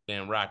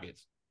damn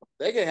rockets.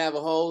 They can have a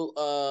whole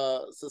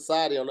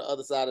society on the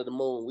other side of the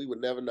moon. We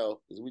would never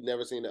know because we've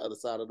never seen the other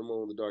side of the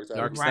moon, the dark side.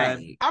 Dark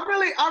side. I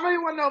really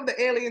want to know if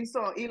the aliens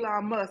saw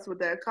Elon Musk with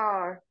that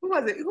car. Who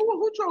was it?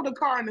 Who drove the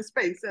car into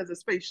space as a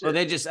spaceship? Well,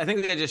 I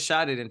think they just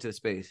shot it into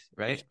space,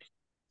 right?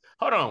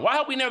 Hold on. Why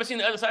have we never seen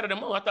the other side of the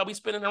moon? I thought we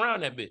spinning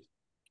around that bitch.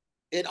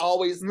 It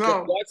always no. The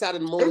dark side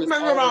of the moon it's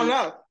spinning around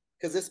us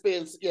because it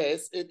spins. Yeah,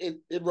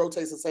 it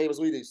rotates the same as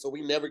we do, so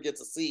we never get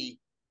to see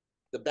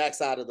the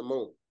backside of the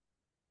moon.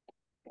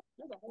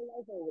 There's a whole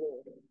life over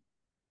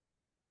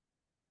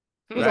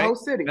there. There's a whole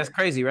city. That's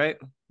crazy, right?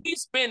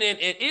 He's spinning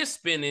and is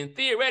spinning.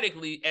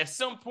 Theoretically, at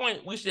some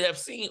point, we should have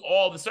seen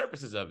all the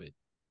surfaces of it.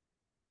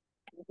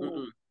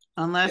 Mm-hmm.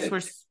 Unless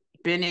we're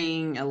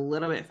spinning a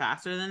little bit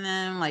faster than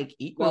them, like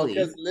equally.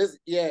 Well,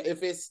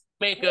 if it's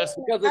make us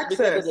because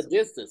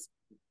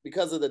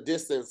of the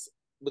distance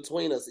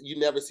between us, we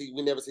never see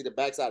the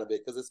backside of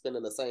it because it's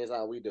spinning the same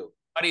time we do.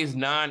 All these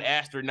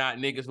non-astronaut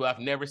niggas who I've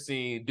never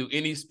seen do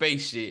any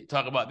space shit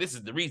talk about this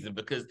is the reason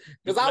because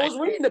I was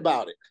reading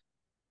about it.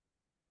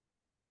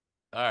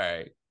 All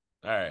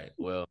right.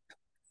 Well,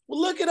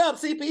 look it up,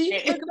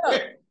 CP. Look it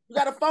up. You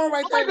got a phone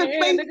right there.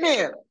 In your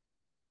hand,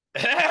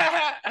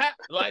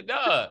 like,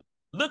 dog.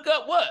 Look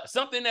up what?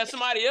 Something that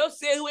somebody else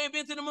said who ain't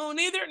been to the moon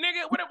either,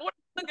 nigga. What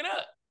look it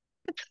up?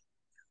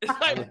 It's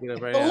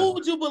like, right who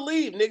would you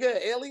believe,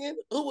 nigga? Alien?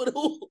 Who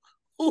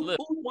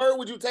word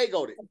would you take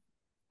on it?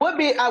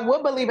 I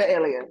would believe an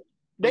alien.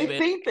 They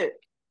think it.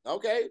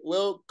 Okay,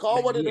 well,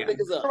 call one of the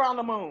niggas up. Around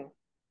the moon.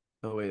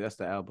 Oh wait, that's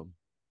the album.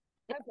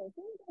 If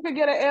I could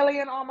get an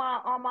alien on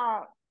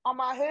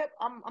my hip,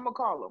 I'm gonna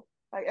call him.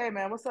 Like, hey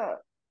man, what's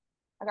up?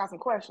 I got some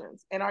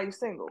questions. And are you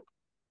single?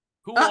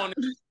 Who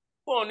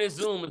on this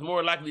Zoom is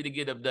more likely to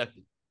get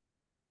abducted?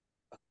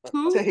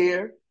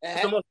 Tahir.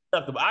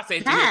 I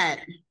say Tahir.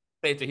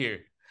 Say Tahir.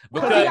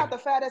 Because he got the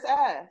fattest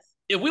ass.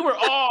 If we were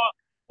all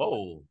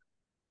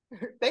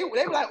they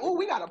were like, oh,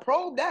 we gotta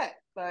probe that.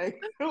 Like,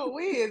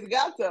 we has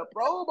got to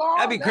probe all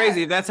that'd be that.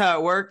 crazy if that's how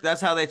it worked. That's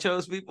how they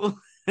chose people.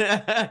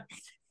 There's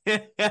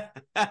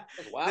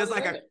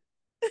like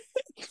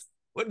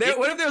what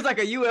if there was like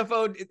a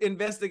UFO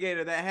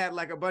investigator that had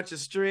like a bunch of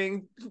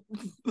string,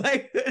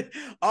 like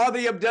all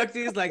the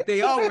abductees, like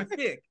they all were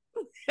thick.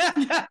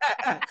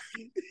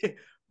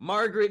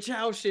 Margaret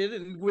Chow shit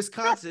in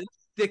Wisconsin,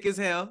 thick as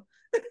hell.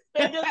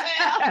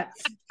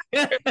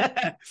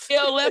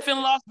 Hell left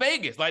in Las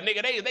Vegas. Like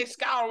nigga, they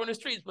scouring the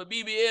streets for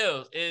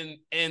BBLs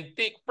and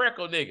thick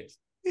freckle niggas.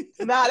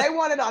 Nah, they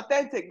wanted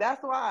authentic.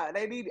 That's why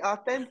they need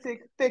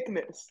authentic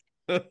thickness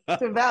to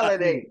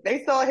validate.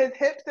 They saw his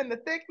hips and the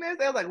thickness.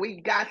 They was like, we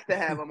got to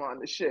have him on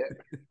the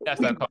ship. That's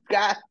not called.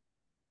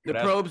 The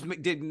probes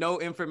did no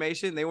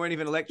information. They weren't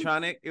even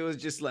electronic. It was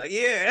just like,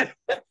 yeah.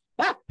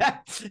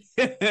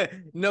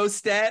 No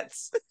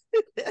stats.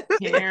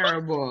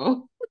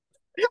 Terrible.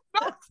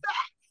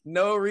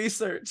 No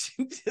research.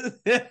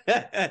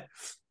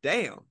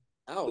 Damn.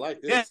 I don't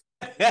like this.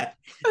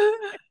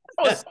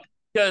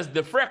 Because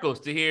the freckles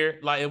to here,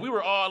 like if we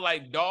were all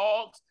like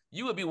dogs,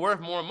 you would be worth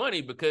more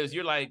money because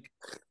you're like,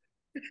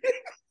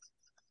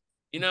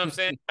 you know what I'm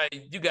saying?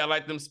 Like, you got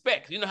like them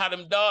specs. You know how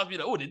them dogs be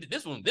like, oh,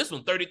 this one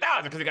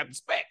 30,000 because they got the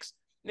specs.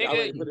 Nigga, y'all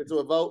ready to put it to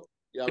a vote?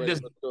 Y'all ready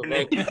to put it to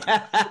a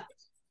vote?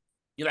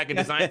 You like a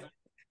design?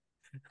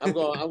 I'm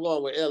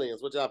going with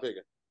aliens. What y'all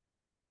picking?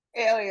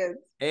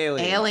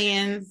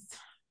 Aliens.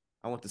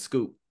 I want the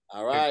scoop.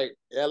 All right,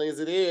 aliens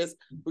it is.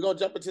 We're gonna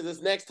jump into this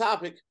next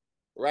topic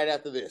right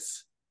after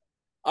this.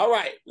 All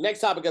right, next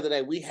topic of the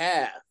day, we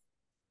have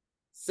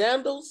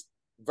sandals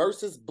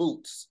versus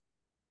boots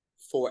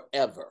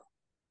forever.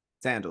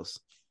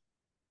 Sandals.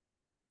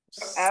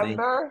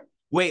 Ever?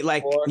 Wait,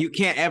 like you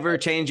can't ever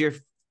change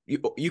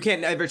you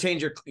can't ever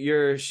change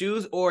your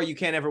shoes, or you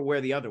can't ever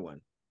wear the other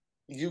one.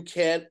 You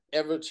can't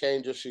ever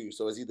change your shoes.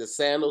 So it's either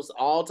sandals,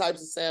 all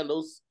types of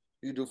sandals.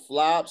 You do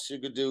flops, you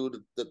could do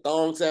the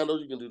thong sandals,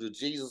 you can do the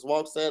Jesus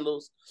walk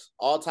sandals,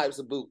 all types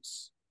of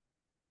boots.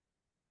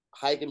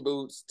 Hiking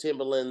boots,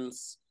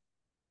 Timberlands,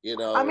 you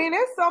know. I mean,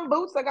 there's some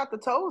boots that got the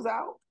toes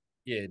out.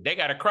 Yeah, they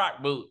got a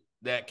Croc boot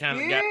that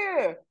kind of got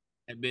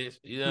that bitch.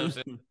 You know what I'm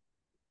saying?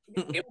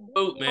 Give a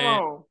boot,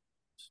 man.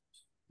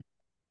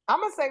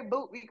 I'm gonna say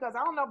boot because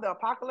I don't know if the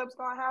apocalypse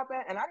gonna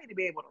happen, and I need to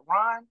be able to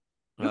run.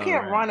 You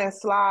can't run in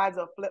slides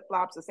or flip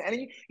flops or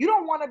something. You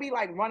don't want to be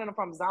like running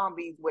from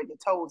zombies with your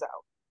toes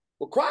out.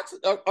 Well, Crocs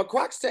are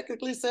Crocs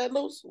technically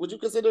sandals? Would you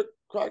consider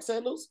Crocs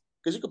sandals?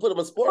 Because you can put them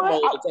in sport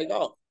mode to take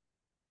off.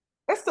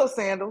 It's still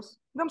sandals.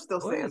 Them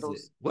still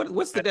sandals.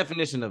 What's the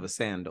definition of a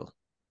sandal?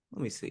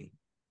 Let me see.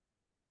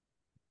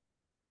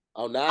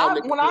 Oh, now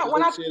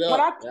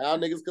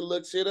niggas can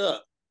look shit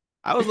up.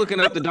 I was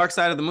looking up the dark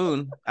side of the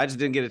moon. I just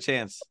didn't get a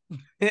chance.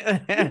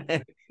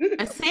 A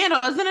sandal,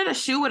 isn't it a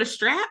shoe with a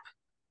strap?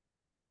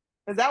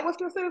 Is that what's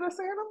considered a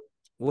sandal?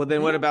 Well,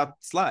 then what about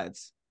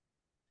slides?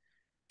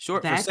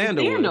 Short for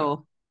sandal.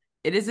 Sandal.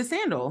 It is a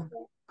sandal.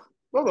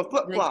 Well, a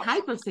flip flop.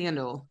 Type of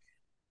sandal.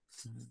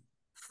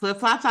 Flip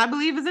flops, I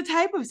believe, is a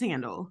type of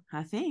sandal.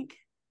 I think,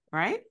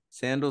 right?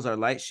 Sandals are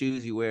light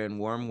shoes you wear in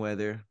warm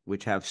weather,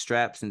 which have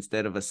straps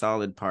instead of a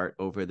solid part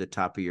over the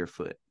top of your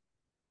foot.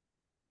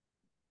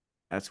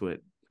 That's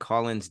what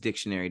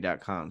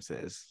collinsdictionary.com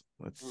says.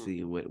 Let's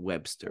see what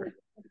Webster.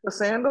 A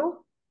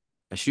sandal?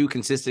 A shoe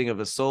consisting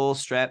of a sole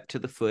strapped to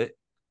the foot,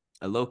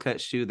 a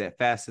low-cut shoe that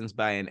fastens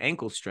by an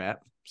ankle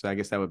strap. So I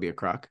guess that would be a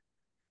Croc.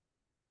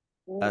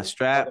 A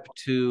strap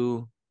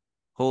to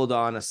hold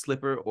on a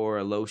slipper or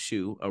a low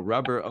shoe, a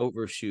rubber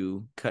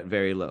overshoe cut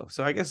very low.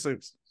 So I guess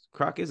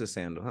Croc is a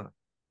sandal, huh?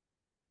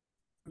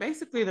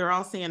 Basically, they're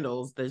all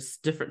sandals. There's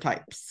different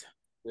types.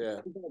 Yeah.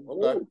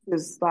 Okay.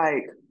 It's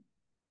like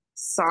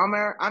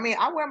summer. I mean,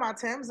 I wear my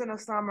Timbs in the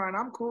summer and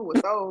I'm cool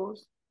with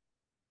those.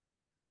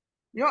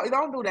 You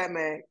don't do that,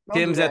 man.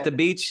 Tim's at the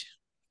beach.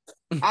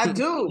 I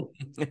do.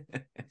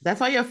 That's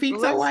why your feet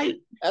so white.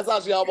 That's how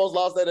she almost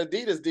lost that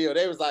Adidas deal.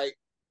 They was like,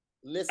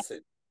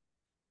 listen,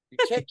 you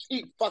can't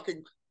keep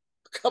fucking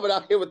coming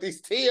out here with these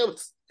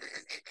Timbs.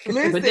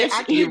 Listen,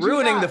 you're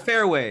ruining the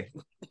fairway.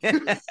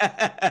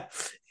 Yeah.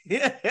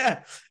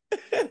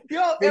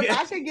 Yo, if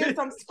I could get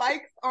some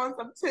spikes on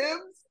some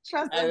Timbs,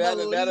 trust me,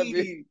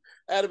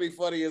 that'd be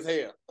funny as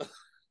hell. I'm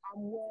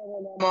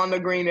wearing them on the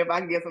green if I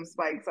can get some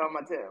spikes on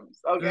my Timbs.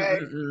 Okay.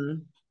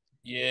 Mm-mm.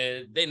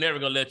 Yeah, they never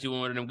gonna let you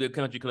in one of them good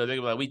country clubs. They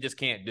be like, we just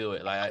can't do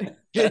it. Like,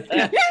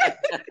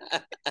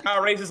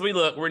 how racist we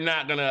look, we're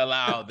not gonna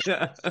allow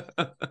this.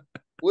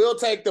 We'll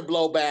take the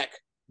blowback.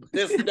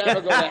 This is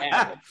never gonna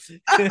happen.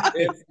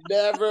 It's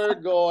never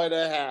going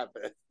to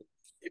happen.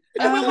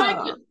 And we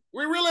like you.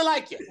 We really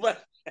like you.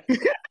 But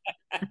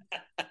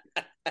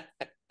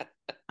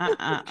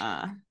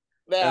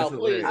Now,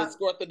 please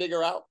escort the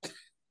nigger out.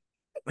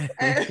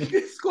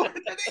 Escort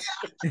the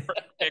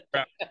nigger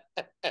out.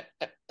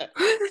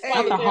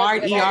 That's a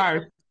hard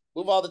ER.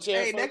 Move all the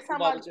chairs. Hey, next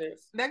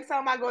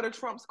time I go to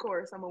Trump's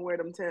course, I'm gonna wear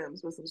them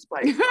Timbs with some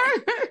spikes.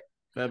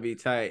 That'd be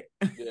tight.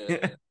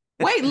 Yeah.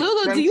 Wait,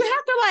 Lulu, do you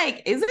have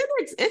to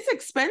it's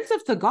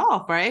expensive to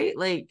golf, right?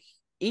 Like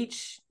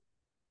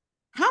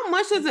how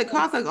much does it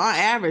cost on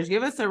average?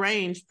 Give us a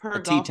range per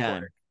golf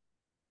time. course.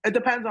 It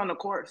depends on the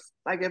course.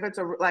 Like if it's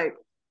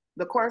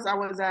the course I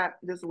was at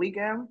this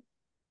weekend,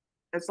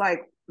 it's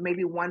like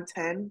maybe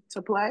 110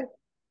 to play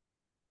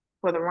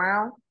for the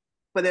round.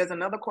 But there's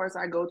another course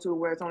I go to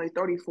where it's only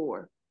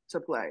 34 to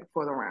play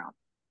for the round.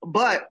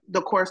 But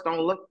the course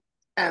don't look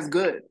as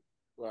good.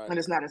 Right. And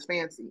it's not as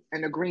fancy.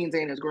 And the greens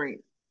ain't as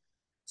green.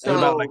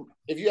 So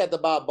if you have to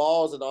buy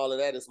balls and all of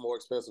that, it's more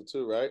expensive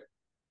too, right?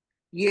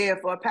 Yeah,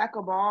 for a pack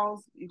of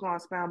balls, you're gonna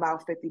spend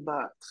about $50,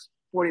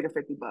 $40 to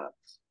 $50.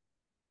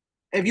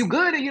 If you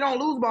good and you don't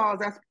lose balls,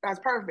 that's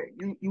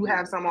perfect. You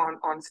have some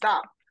on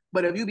stock.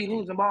 But if you be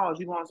losing balls,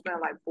 you're gonna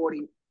spend like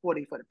 40 for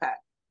the pack.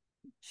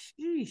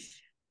 Sheesh.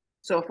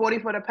 So 40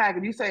 for the pack.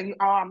 If you say,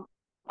 I'm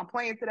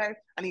playing today,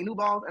 I need new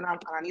balls and I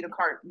need a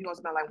cart, you're gonna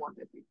spend like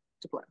 $150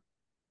 to play.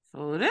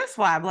 So that's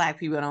why Black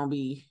people don't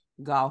be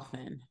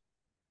golfing.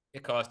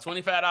 It costs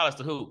 $25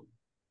 to hoop.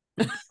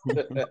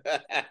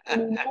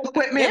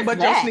 Equipment, but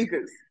your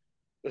sneakers.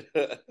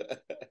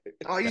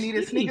 All you need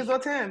is sneakers or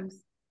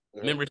Timbs.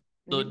 Remember,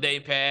 little day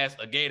pass,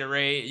 a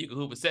Gatorade, you can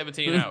hoop for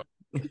 17 hours.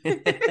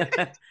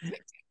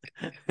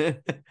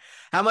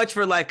 How much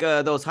for like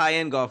those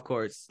high-end golf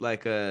courses,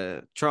 like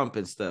Trump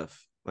and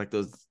stuff, like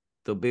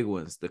the big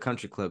ones, the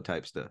country club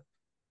type stuff?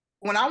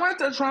 When I went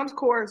to Trump's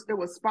course, it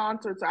was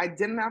sponsored, so I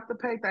didn't have to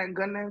pay, thank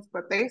goodness.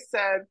 But they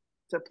said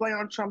to play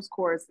on Trump's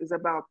course is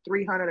about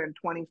 $325.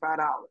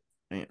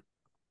 Man.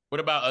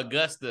 What about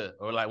Augusta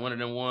or like one of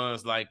them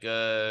ones like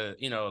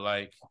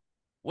like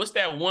what's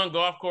that one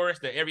golf course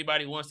that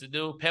everybody wants to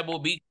do? Pebble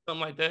Beach,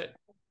 something like that?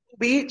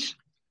 Beach?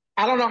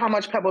 I don't know how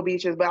much Pebble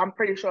Beach is, but I'm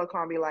pretty sure it's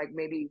gonna be like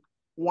maybe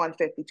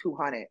 150,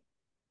 200.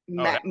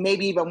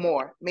 Maybe even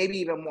more. Maybe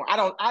even more. I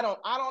don't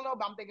know,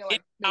 but I'm thinking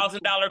like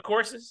 $1,000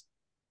 courses.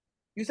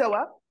 You said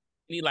what?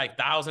 You need like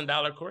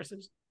 $1,000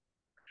 courses?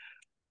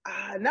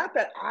 Not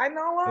that I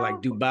know of. Like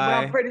Dubai. But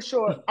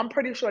I'm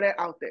pretty sure they're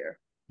out there.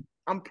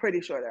 I'm pretty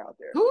sure they're out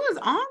there. Who is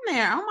on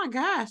there? Oh my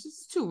gosh,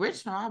 this is too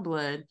rich for my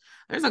blood.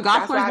 There's a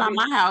golf course by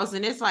my house,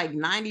 and it's like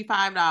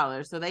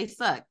 $95. So they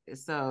suck.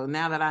 So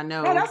now that I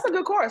know, no, that's a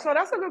good course. So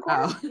that's a good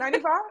course.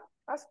 95.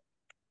 That's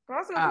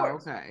a good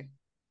course. Okay.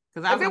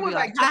 Because I was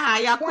like, haha,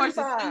 y'all course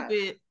is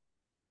stupid.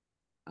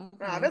 Okay.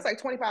 No, if it's like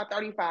 25,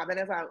 35, then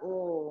it's like,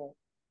 oh,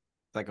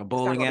 like a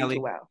bowling alley.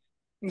 Well.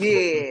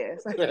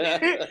 Yes.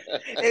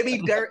 It be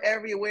dirt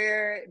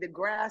everywhere. The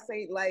grass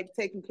ain't like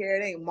taken care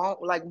of. It ain't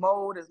like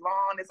mowed as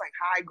long. It's like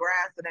high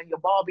grass, and then your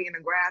ball be in the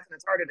grass and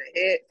it's harder to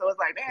hit. So it's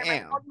like,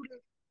 man,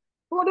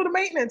 who gonna do the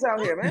maintenance out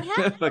here, man?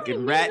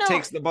 Fucking rat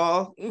takes the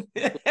ball.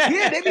 Yeah,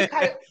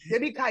 they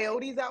be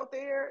coyotes out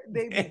there.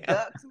 They be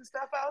ducks and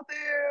stuff out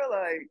there.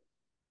 Like,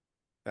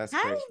 that's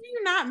how crazy. have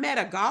you not met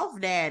a golf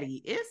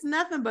daddy? It's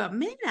nothing but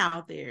men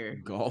out there.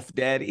 Golf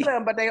daddy. Yeah,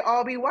 but they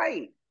all be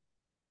white.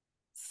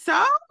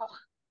 So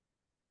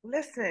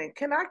listen,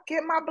 can I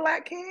get my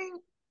black king?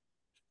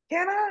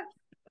 Can I?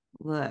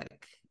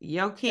 Look,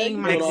 your king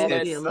might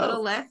just be a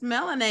little less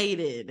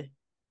melanated.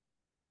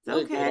 It's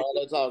okay. All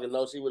that talking.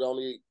 No, she would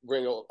only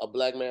bring a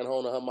black man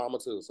home to her mama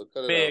too. So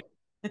cut it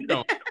out. You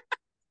don't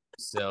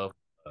self.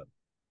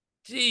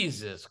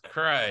 Jesus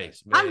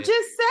Christ, man. I'm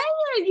just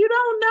saying, you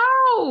don't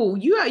know.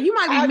 You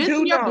might be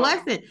missing your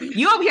blessing.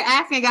 You over here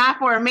asking God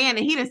for a man,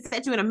 and he done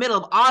set you in the middle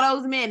of all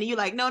those men, and you're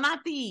like, no,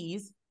 not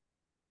these.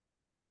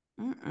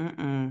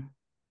 Man,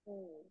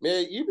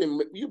 you've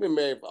been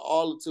married for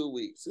all of 2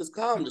 weeks. Just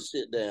calm the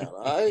shit down,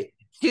 all right?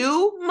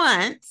 2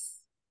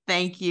 months.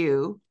 Thank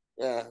you.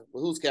 Yeah, but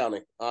who's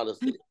counting,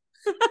 honestly?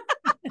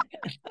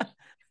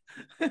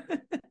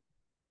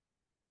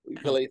 We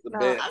place the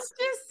bets. I'm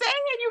just saying,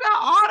 you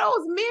got all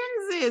those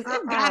menses.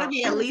 There's got to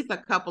be at least a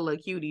couple of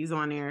cuties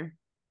on there.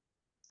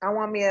 I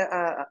want me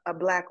a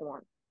black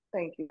one.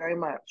 Thank you very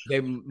much. I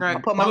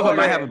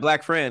might have a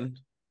black friend.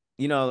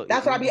 You know,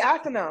 that's what I be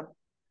asking them.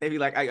 They be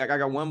like, I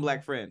got one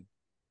black friend.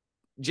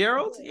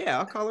 Gerald? Yeah,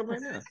 I'll call him right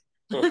now.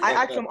 I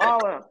asked them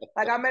all of them.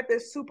 Like, I met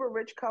this super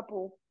rich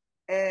couple,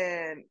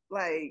 and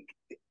like,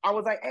 I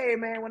was like, hey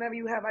man, whenever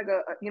you have like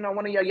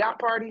one of your yacht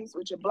parties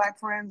with your black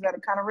friends that are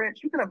kind of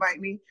rich, you can invite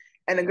me.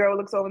 And the girl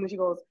looks over and she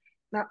goes,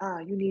 "Nuh-uh,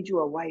 you need you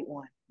a white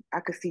one.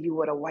 I could see you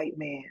with a white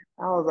man."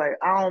 I was like,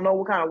 I don't know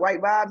what kind of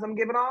white vibes I'm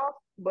giving off,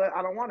 but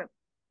I don't want it.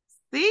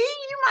 See,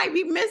 you might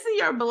be missing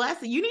your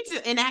blessing. You need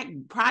to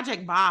enact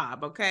Project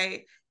Bob,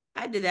 okay?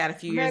 I did that a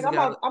few years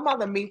ago. I'm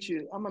about to meet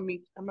you. I'm gonna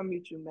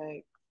meet you,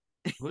 Meg.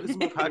 What is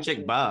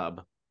Project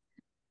Bob?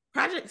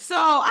 So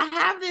I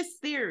have this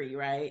theory,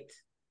 right?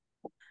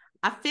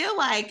 I feel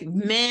like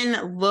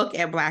men look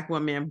at black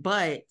women,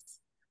 but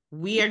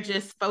we are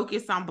just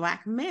focused on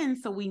black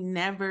men, so we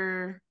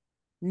never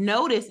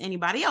notice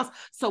anybody else.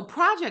 So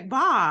Project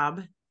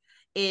Bob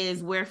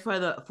is where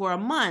for a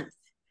month,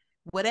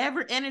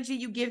 whatever energy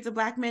you give to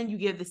black men, you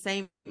give the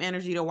same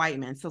energy to white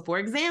men. So for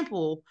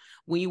example,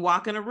 when you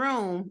walk in a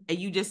room and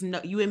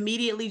you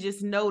immediately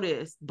just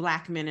notice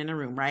black men in a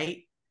room, right?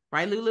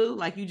 Right, Lulu?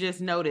 Like you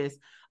just notice,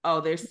 oh,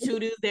 there's 2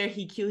 dudes there,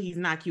 he cute, he's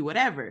not cute,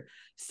 whatever.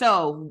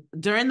 So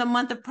during the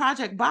month of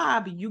Project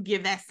Bob, you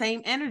give that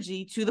same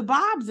energy to the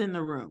Bobs in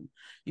the room.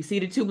 You see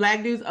the 2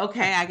 black dudes,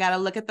 okay, I gotta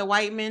look at the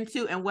white men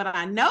too. And what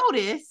I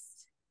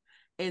noticed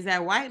is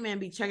that white men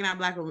be checking out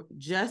black women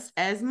just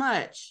as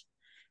much,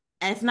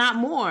 if not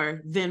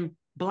more, than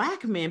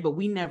black men, but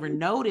we never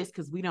notice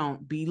because we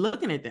don't be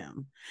looking at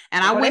them.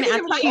 And I went and I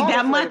tell you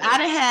that month,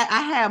 I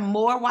had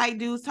more white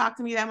dudes talk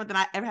to me that month than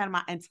I ever had in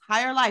my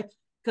entire life,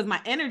 because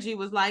my energy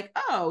was like,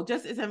 oh,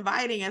 just as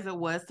inviting as it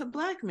was to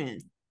black men.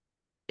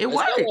 It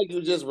worked. It's like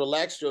you just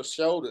relaxed your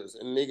shoulders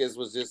and niggas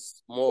was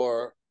just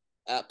more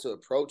apt to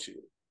approach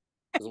you.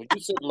 Because when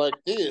you sitting like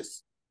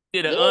this,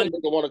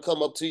 nigga want to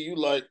come up to you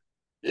like,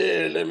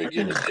 yeah, let me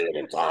get a gin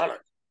and tonic.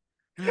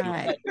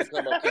 Right.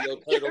 Come up to your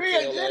turtle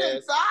tail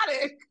ass.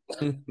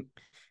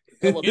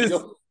 Come up to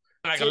your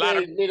like a lot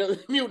of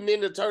mutant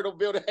Ninja Turtle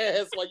build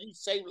ass while you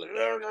shave.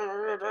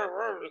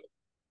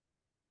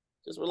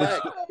 Just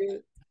relax.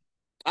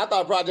 I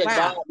thought Project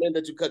Wow. Bob meant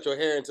that you cut your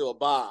hair into a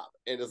bob,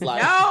 and it's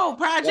like No,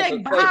 that's Project a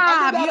safe,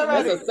 Bob.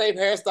 that's a safe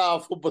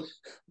hairstyle for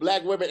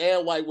black women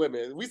and white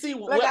women. We see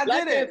Like,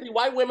 black men see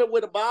white women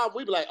with a bob,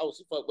 we be like, oh,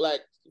 she fuck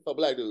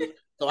black dudes.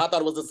 So I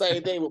thought it was the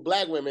same thing with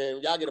black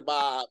women. Y'all get a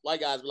bob,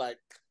 white guys be like,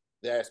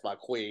 that's my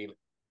queen.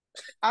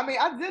 I mean,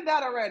 I did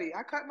that already.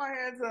 I cut my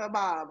hair into a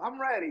bob. I'm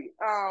ready.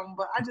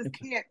 But I just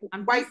can't.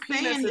 White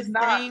penis is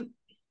not.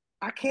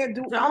 I can't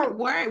do. Don't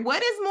worry.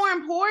 What is more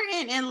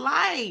important in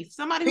life?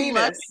 Somebody who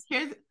loves you,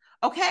 cares.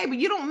 Okay, but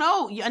you don't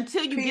know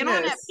until you get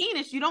on that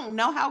penis. You don't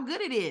know how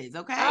good it is.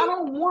 Okay.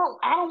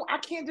 I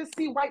can't just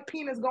see white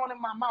penis going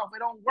in my mouth. It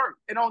don't work.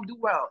 It don't do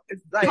well.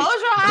 It's like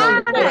close your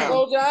eyes.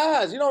 Close your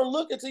eyes. You don't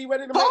look until you're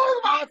ready to make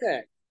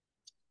contact.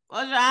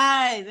 Close your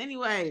eyes.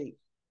 Anyway,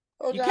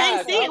 you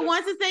can't see it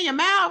once it's in your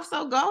mouth.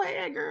 So go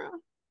ahead, girl.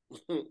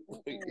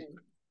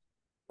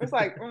 It's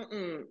like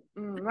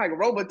like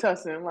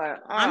Robitussin. Like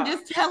I'm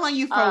just telling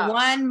you, for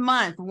 1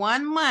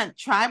 month,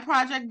 try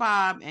Project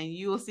Bob, and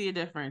you will see a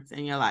difference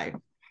in your life.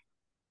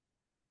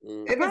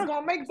 If it's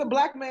gonna make the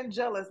black man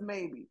jealous,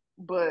 maybe.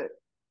 But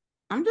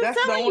I'm just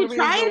telling you,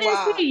 try it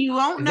and see. You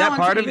won't know. Is that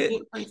part of it?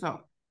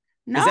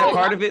 No. Is that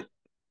part of it?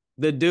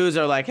 The dudes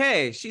are like,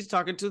 hey, she's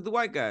talking to the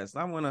white guys.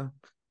 I wanna.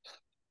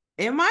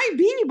 It might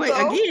be, but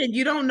again,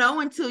 you don't know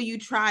until you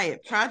try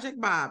it.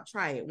 Project Bob,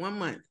 try it 1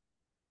 month.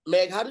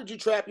 Meg, how did you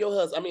trap your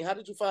husband? I mean, how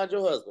did you find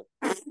your husband?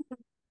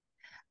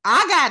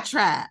 I got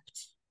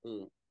trapped.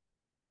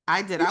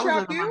 I did. He I was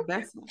trapped living my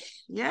best.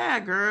 Yeah,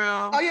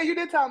 girl. Oh yeah, you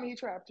did tell me he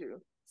trapped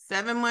you.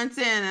 7 months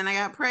in, and I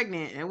got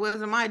pregnant. It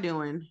wasn't my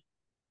doing.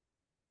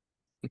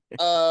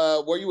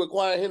 Were you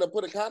requiring him to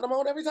put a condom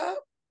on every time?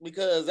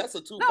 Because that's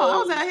a twofold. No, I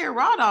was out here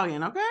raw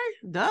dogging. Okay,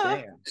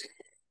 duh.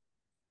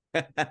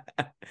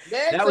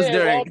 That was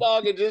during raw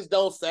dogging. Just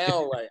don't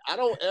sound right. I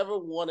don't ever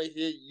want to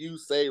hear you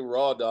say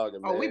raw dogging.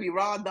 Oh, we be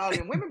raw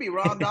dogging. Women be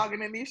raw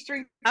dogging in these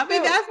streets. I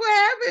mean, that's what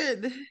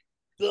happened.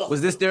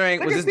 Was this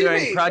during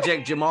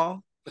Project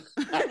Jamal?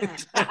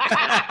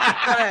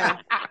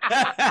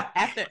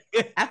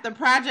 after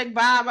Project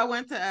Bob, I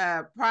went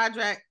to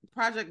Project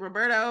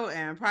Roberto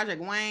and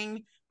Project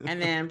Wang, and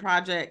then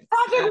Project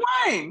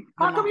Wang.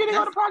 How come you didn't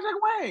go to Project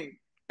Wang?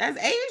 That's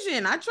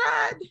Asian. I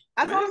tried.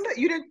 I thought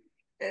you didn't.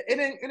 It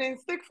didn't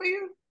stick for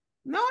you.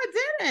 No,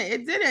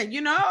 it didn't. You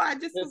know, I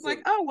just was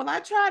like, oh well, I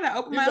tried to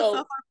open myself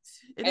up.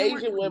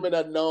 Asian women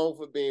are known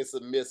for being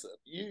submissive.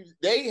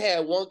 They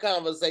had one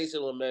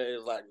conversation with me.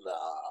 It's like,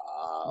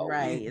 nah,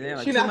 right? They're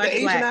like, she's not the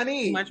Asian I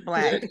need. Too much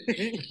black.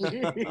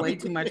 Way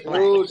too much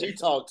black. Ooh, she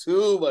talked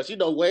too much. She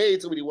know way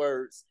too many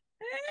words.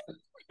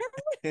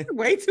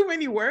 Way too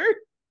many words.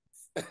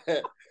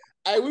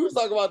 Hey, we was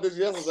talking about this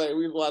yesterday.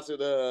 We was watching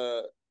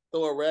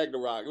Thor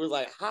Ragnarok. It was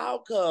like, how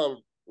come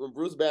when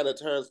Bruce Banner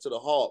turns to the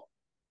Hulk,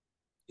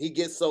 he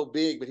gets so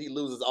big, but he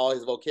loses all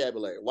his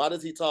vocabulary? Why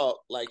does he talk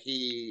like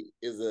he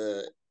is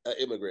an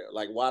immigrant?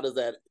 Like, why does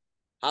that?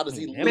 How does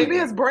he? Maybe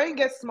his brain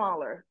gets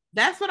smaller.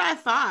 That's what I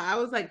thought. I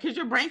was like, because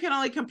your brain can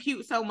only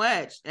compute so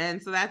much,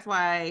 and so that's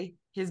why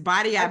his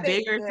body got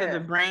bigger. Yeah. So the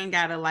brain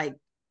got to like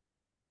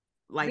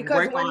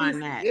work on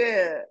that.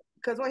 Yeah,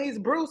 because when he's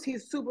Bruce,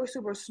 he's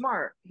super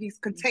smart. He's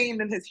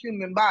contained in his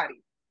human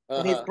body,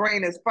 and his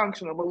brain is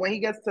functional. But when he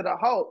gets to the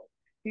Hulk,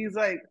 he's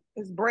like,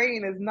 his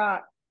brain is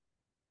not.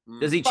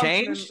 Does he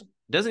change?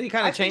 Doesn't he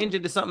kind of change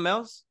into something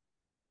else?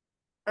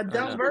 A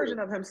dumb version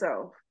of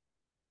himself.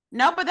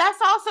 No, but that's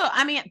also,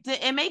 I mean,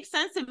 it makes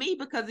sense to me,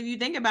 because if you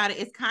think about it,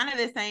 it's kind of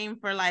the same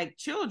for like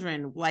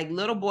children, like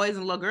little boys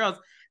and little girls,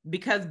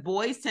 because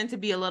boys tend to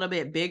be a little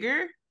bit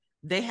bigger.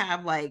 They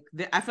have like,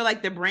 I feel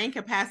like the brain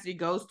capacity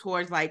goes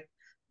towards like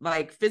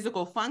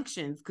physical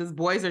functions, because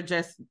boys are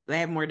they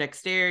have more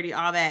dexterity,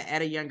 all that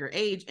at a younger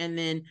age. And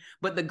then,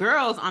 but the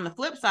girls on the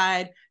flip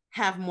side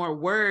have more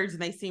words,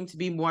 and they seem to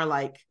be more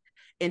like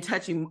in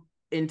touch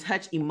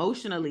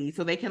emotionally,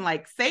 so they can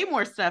like say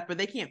more stuff, but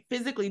they can't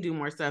physically do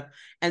more stuff.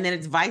 And then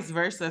it's vice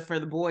versa for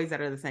the boys that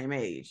are the same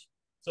age.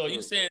 So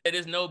you saying that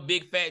there's no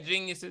big fat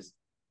geniuses?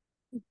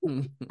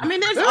 I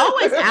mean, there's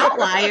always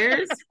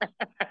outliers.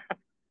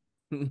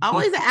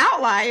 Always an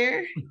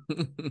outlier.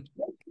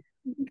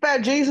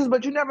 Fat geniuses,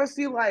 but you never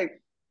see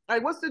like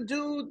what's the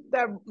dude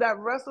that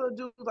wrestler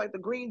dude, like the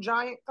Green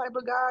Giant type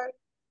of guy?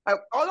 Like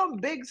all them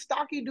big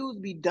stocky dudes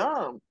be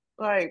dumb.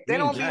 Like they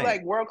don't be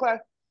like world class.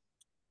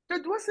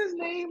 What's his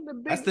name?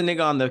 That's the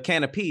nigga on the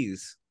can of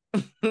peas.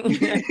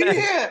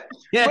 Yeah.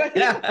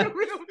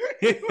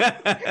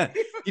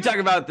 You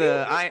talking about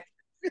I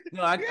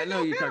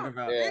know you're talking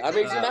about. Yeah, I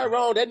mean, she's not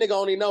wrong. That nigga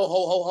only know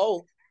ho ho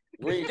ho.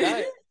 Green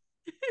Giant.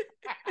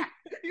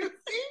 You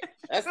see?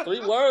 That's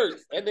 3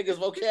 words. That nigga's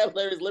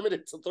vocabulary is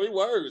limited to 3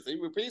 words. He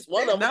repeats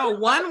one of them. No,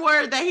 one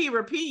word that he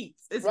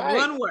repeats. It's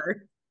one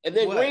word. And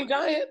then Green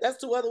Giant, that's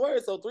 2 other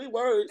words. So 3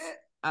 words.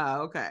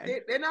 Oh,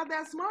 okay. They're not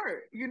that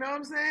smart. You know what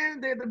I'm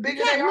saying? The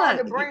bigger they are,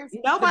 the brain.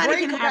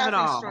 Nobody can have it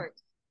all.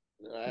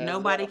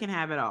 Nobody can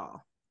have it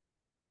all.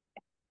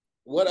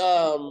 What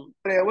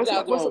what's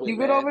you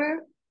good over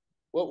there?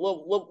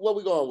 What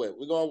we going with?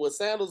 We going with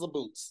sandals or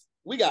boots?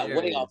 We got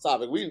way off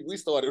topic. We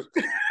started.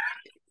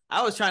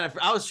 I was trying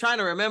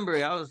to remember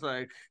it. I was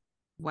like,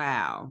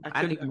 Wow.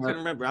 I couldn't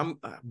remember. I'm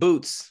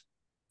boots.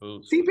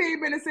 Boots. CP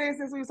ain't been the same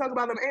since we was talking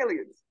about them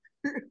aliens.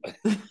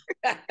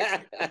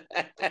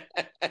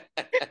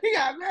 He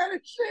got mad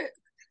as shit.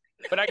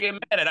 But I get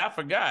mad at it. I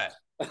forgot.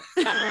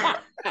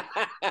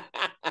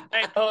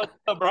 Hey,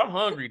 bro, I'm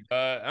hungry,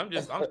 dog.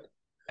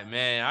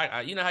 Man,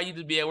 I you know how you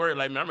just be at work,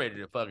 like, man, I'm ready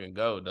to fucking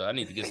go, dog. I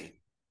need to get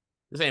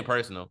this ain't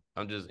personal.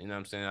 I'm just, you know what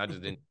I'm saying? I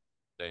just didn't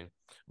say.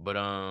 But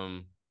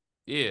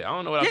yeah, I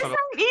don't know what This I'm ain't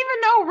talking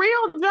even no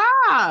real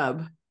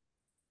job.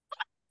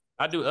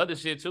 I do other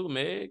shit too,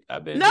 Meg.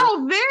 I've been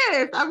I'm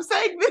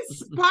saying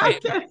this Hey,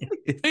 podcast.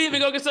 we even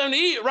go get something to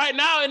eat right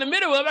now in the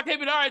middle of it. I can't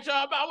be all right,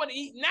 y'all. But I want to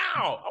eat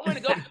now. I want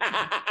to go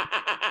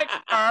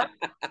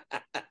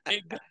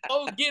and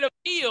go get a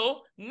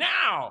meal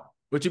now.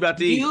 What you about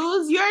to eat?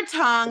 Use your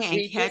tongue and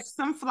Peaches. catch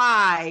some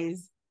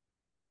flies.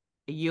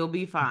 You'll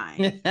be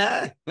fine.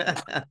 I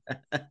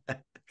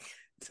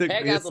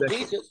got some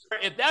peaches.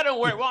 If that don't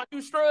work, why don't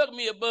you shrug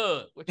me a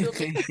bug?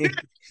 Shrug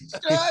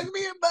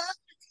me about.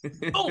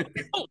 Oh.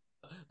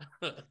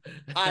 All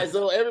right,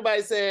 so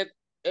everybody said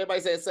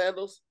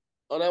sandals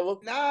on that one.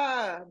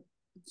 Nah.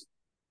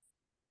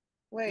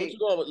 What Wait. you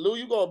going with? Lou,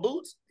 you going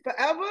boots?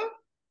 Forever?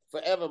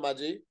 Forever, my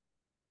G.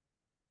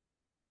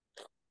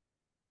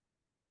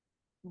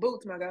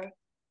 Boots, my guy.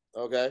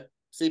 Okay.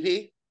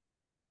 CP?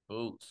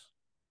 Boots.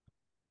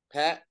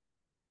 Pat?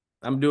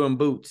 I'm doing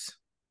boots.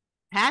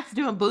 Pat's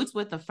doing boots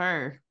with the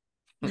fur.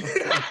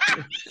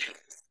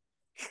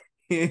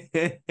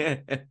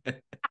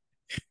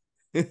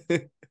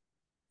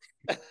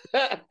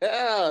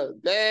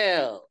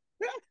 Damn.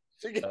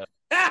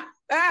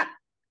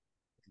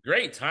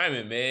 Great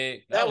timing,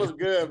 Meg. That was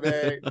good,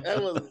 man.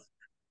 That was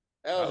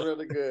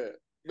really good.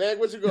 Meg,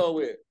 what you going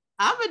with?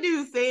 I'm gonna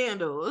do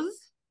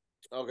sandals.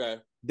 Okay.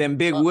 Them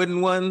big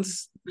wooden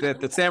ones that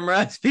the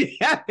samurais be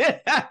having.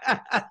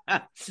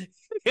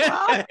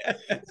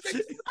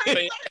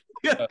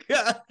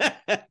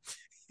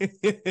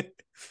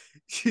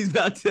 She's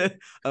about to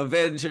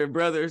avenge her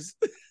brothers.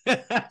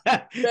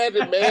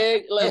 Imagine,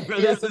 Meg, like,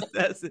 Brothers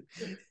assassin.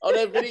 on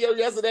that video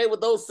yesterday with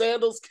those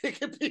sandals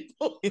kicking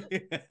people. They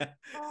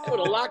would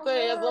have locked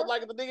their ass up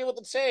like the nigga with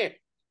the chair.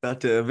 About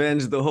to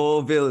avenge the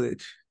whole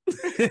village.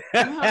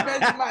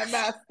 Avenge my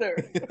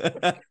master.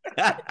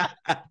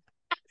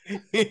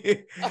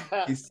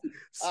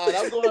 All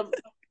right,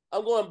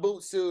 I'm going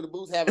boots too. The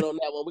boots have it on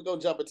that one. We're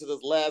gonna jump into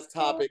this last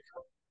topic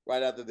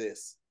right after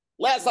this.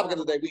 Last topic of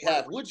the day we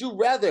have: would you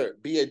rather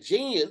be a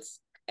genius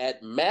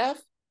at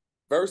math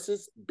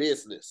versus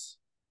business?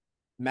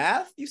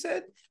 Math, you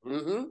said?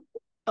 Mm-hmm.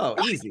 Oh,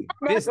 easy.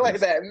 Math like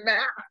that.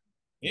 Math.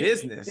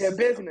 Business. Yeah,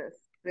 business.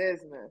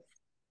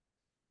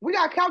 We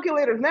got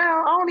calculators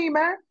now. I don't need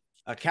math.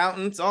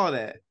 Accountants, all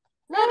that.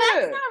 No,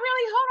 that's not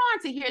really, hold on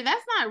to here.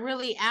 That's not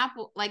really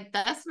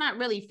that's not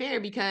really fair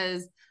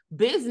because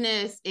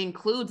business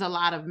includes a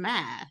lot of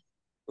math.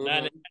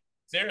 Not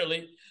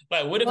necessarily.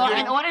 Like, what if Well,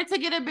 in order to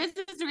get a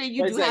business degree,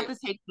 you do have Exactly. to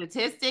take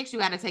statistics, you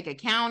got to take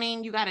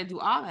accounting, you got to do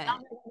all that.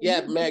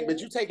 Yeah, Meg, but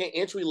you take an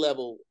entry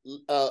level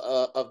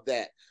of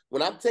that.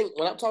 When I'm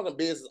talking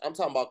business, I'm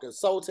talking about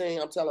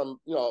consulting. I'm telling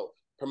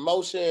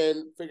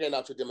promotion, figuring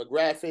out your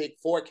demographic,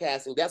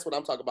 forecasting. That's what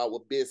I'm talking about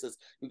with business.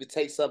 You could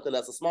take something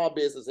that's a small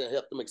business and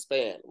help them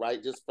expand,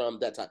 right? Just from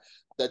that time.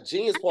 The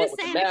genius I'm part just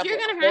with saying, the math. if you're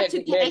gonna have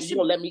to Meg, you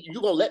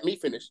gonna let me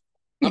finish.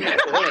 I'm not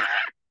gonna answer.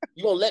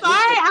 You gonna let Sorry,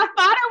 me finish. I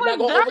thought You're it not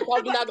was gonna done.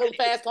 overtalk, you're not gonna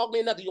fast talk me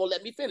or nothing. You're gonna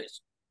let me finish.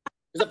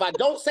 Because if I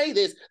don't say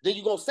this, then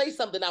you're gonna say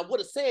something I would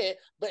have said,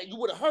 but you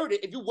would have heard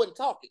it if you wasn't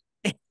talking.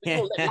 You're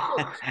gonna let me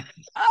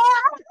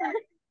finish.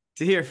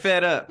 To hear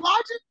fed up.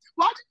 Logic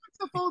went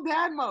to full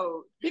dad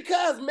mode.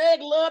 Because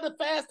Meg loved to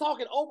fast talk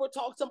and over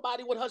talk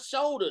somebody with her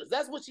shoulders.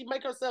 That's what she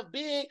make herself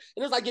big.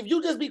 And it's like, if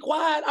you just be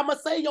quiet, I'm gonna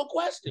say your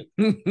question.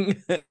 I'm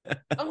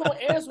gonna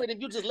answer it if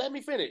you just let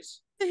me finish.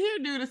 You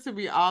do this to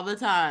me all the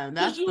time.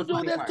 That's You the do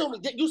funny this part. to me.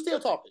 You still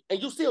talking,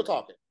 and you still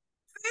talking,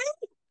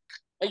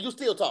 and you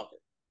still talking.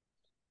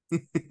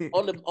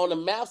 On the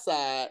math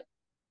side,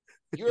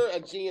 you're a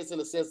genius in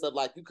the sense of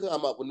like you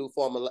come up with new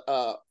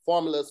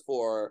formulas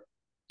for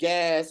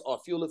gas or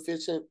fuel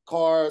efficient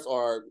cars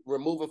or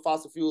removing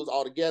fossil fuels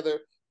altogether.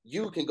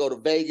 You can go to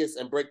Vegas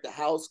and break the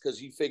house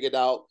because you figured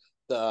out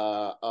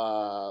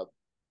the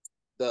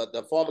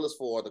formulas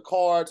for the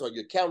cards or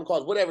your accounting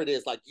cards, whatever it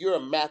is. Like you're a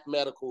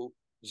mathematical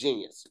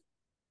genius.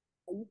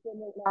 Are you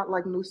saying not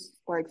like new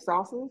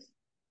sauces?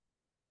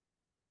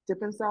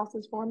 Dipping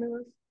sauces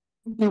formulas?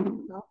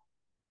 No.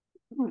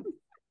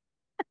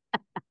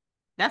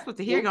 That's what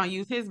Tahir gonna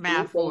use his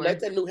math for.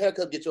 Let that new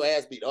haircut get your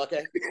ass beat,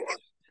 okay?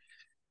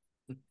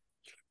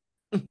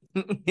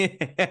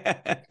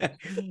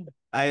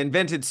 I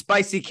invented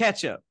spicy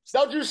ketchup.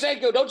 Don't you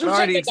shake it. Don't you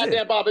shake that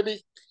goddamn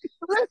Bobby.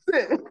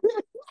 Listen.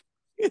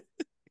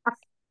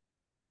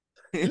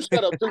 You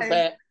shut up too,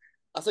 Pat.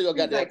 I saw your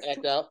goddamn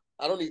act out.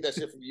 I don't need that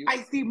shit from you.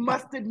 Icy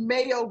mustard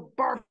mayo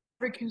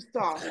barbecue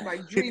sauce. My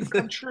dreams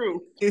come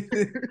true.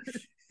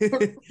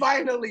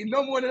 Finally,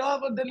 no one will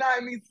ever deny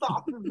me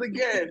sauces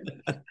again.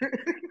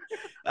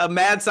 A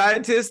mad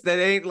scientist that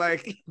ain't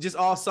like just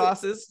all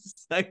sauces.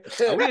 It's like,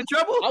 are we in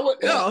trouble? I would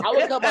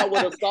come out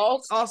with a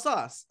sauce all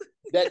sauce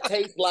that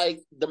tastes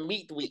like the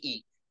meat we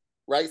eat,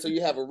 right? So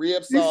you have a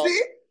rib sauce,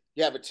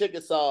 you have a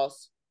chicken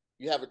sauce,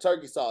 you have a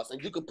turkey sauce,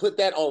 and you could put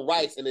that on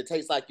rice and it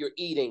tastes like you're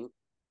eating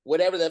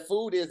whatever that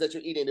food is that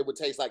you're eating. It would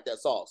taste like that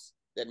sauce,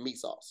 that meat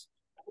sauce.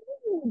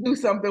 Do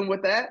something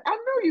with that. I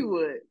know you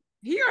would.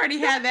 He already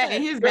had that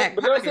in his back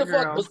pocket,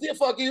 girl. But still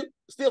fuck you.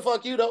 Still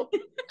fuck you, though.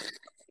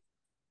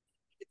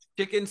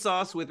 Chicken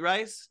sauce with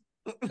rice?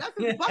 That's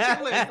his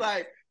bucket list.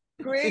 Like,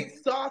 great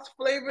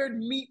sauce-flavored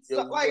meat.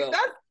 Like,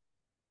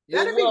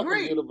 that'd be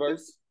great.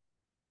 Universe.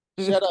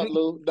 Shut up,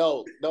 Lou.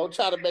 No, don't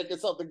try to make it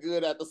something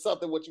good after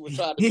something what you were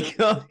trying to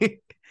do.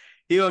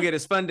 He gonna get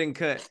his funding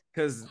cut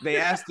because they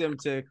asked him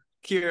to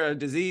cure a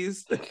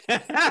disease.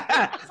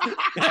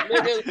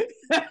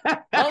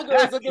 Hunger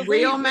is a disease.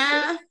 Real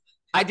math.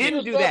 I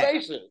didn't do that.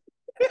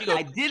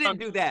 I didn't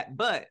do that,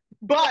 but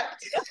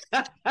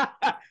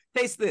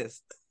taste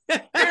this.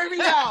 Hear me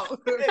out. Sauce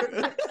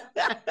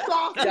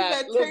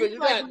that tastes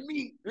like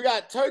meat. You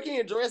got turkey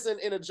and dressing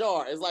in a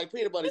jar. It's like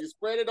peanut butter. You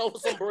spread it over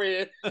some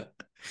bread.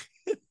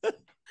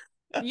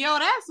 Yo,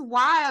 that's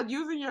wild.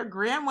 Using your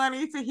grant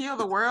money to heal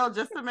the world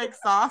just to make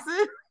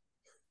sauces.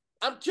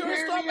 I'm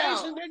curing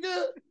starvation,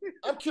 nigga.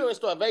 I'm curing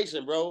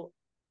starvation, bro.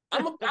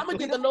 I'm gonna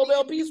get the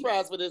Nobel Peace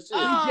Prize for this shit.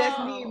 We just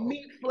need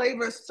meat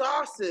flavored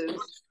sauces.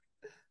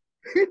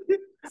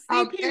 CP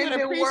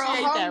would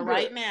appreciate that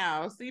right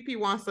now. CP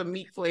wants some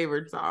meat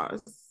flavored sauce.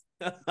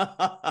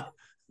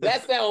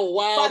 That sounds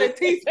wild. By the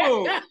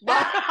teaspoon.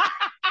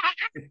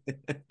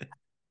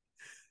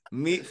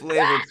 Meat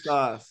flavored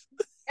sauce.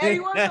 Hey,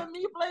 you want some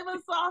meat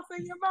flavored sauce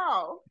in your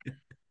mouth?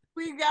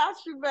 We got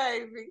you,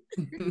 baby.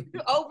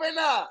 Open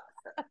up.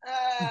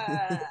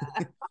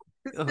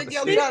 Stick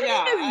your tongue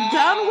out. Is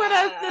done with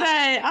us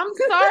today. I'm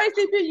sorry,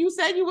 CP. You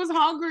said you was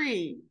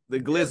hungry. The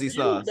glizzy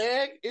sauce.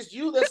 Man, it's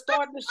you that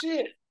started the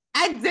shit.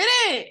 I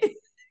didn't.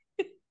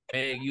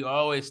 Hey, you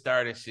always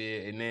start a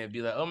shit and then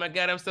be like, "Oh my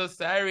god, I'm so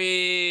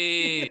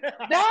sorry."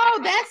 No,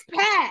 that's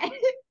Pat.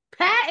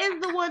 Pat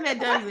is the one that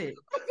does it.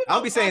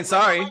 I'll be saying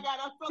sorry. Oh my god,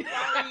 I'm so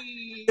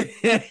sorry.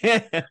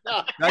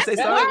 I say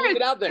sorry?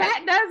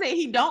 Pat does it.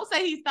 He don't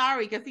say he's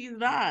sorry because he's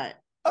not.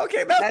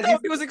 Okay, that's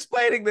what he was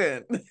explaining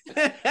then.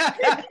 That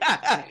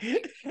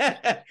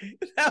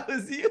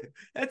was you.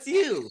 That's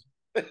you.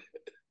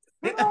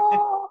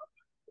 Oh.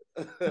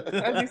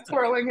 As he's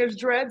twirling his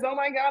dreads. Oh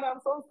my god, I'm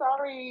so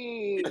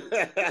sorry.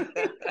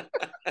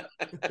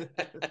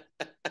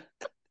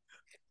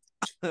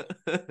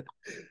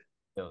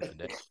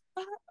 Today.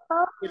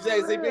 What's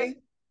JCB?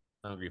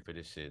 Hungry for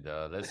this shit,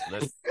 dog. Let's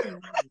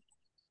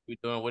we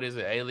doing what is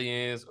it?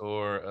 Aliens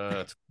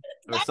or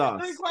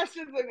sauce? 3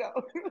 questions ago.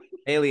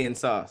 Alien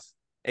sauce.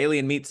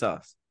 Alien meat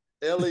sauce.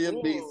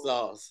 Alien meat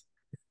sauce.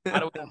 How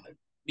do we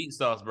meat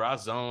sauce, bro? I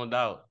zoned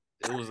out.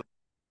 It was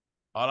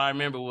all I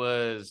remember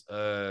was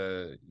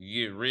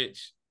you get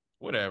rich,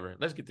 whatever.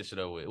 Let's get this shit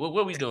over with.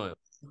 What we doing?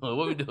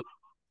 What we doing?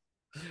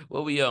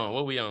 What we on?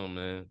 What we on,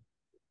 man?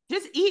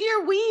 Just eat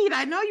your weed.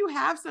 I know you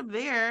have some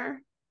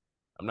there.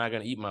 I'm not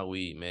gonna eat my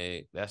weed,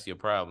 man. That's your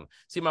problem.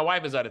 See, my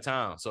wife is out of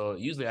town, so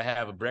usually I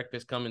have a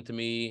breakfast coming to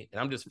me, and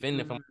I'm just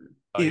fending from.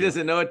 He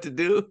doesn't know what to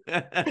do.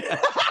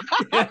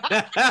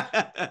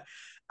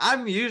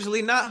 I'm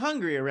usually not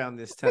hungry around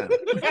this time.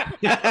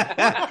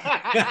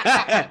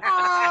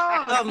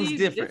 Something's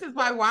different. This is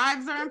why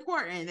wives are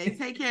important. They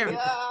take care of it.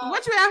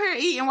 What you out here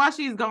eating while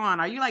she's gone?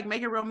 Are you like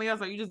making real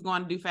meals, or are you just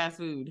going to do fast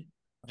food?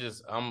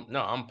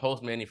 I'm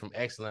Postmaning from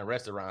excellent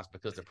restaurants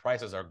because the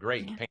prices are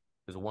great. Paying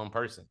as one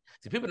person.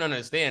 See, people don't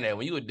understand that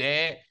when you a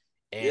dad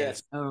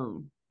and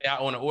I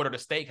want to order the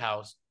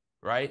steakhouse,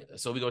 right?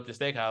 So we go to the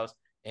steakhouse.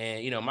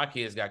 And my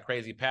kids got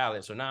crazy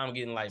palates, so now I'm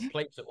getting like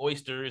plates of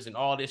oysters and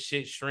all this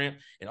shit, shrimp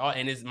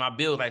and it's my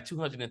bill like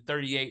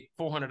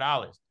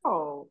 $400.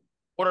 Oh,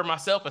 order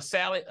myself a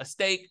salad, a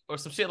steak, or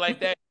some shit like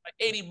that, like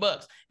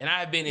 $80. And I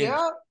have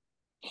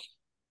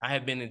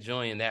been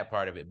enjoying that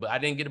part of it, but I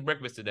didn't get a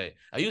breakfast today.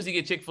 I usually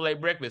get Chick-fil-A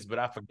breakfast, but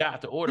I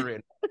forgot to order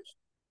it.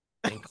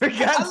 I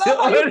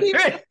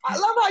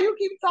love how you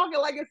keep talking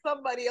like it's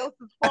somebody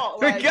else's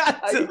fault. Like,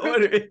 forgot to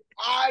order it.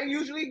 I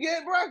usually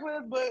get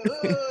breakfast, but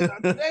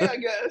not today, I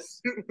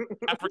guess.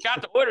 I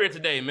forgot to order it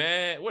today,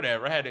 man.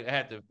 Whatever. I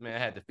had to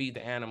feed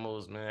the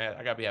animals, man.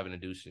 I gotta be having to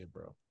do shit,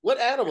 bro. What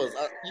animals?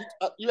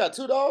 You got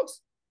 2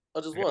 dogs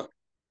or just one?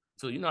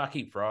 So I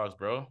keep frogs,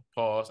 bro.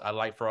 Pause. I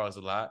like frogs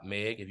a lot.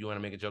 Meg, if you want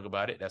to make a joke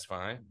about it, that's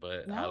fine.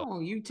 But no,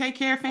 you take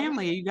care of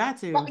family. You got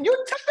to. You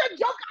took that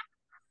joke.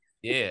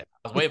 Yeah,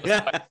 I was waiting for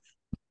somebody.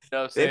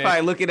 They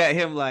probably looking at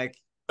him like,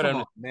 come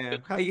on,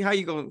 man. How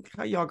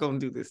y'all gonna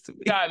do this to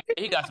me?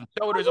 He got some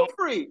shoulders on.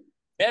 Free.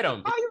 Bet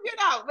him. How you get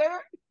out, man?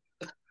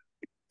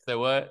 Say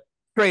what?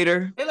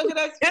 Traitor. They looking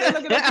at you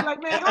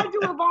like, man, how'd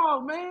you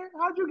evolve, man?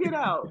 How'd you get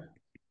out?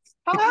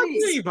 Help How me.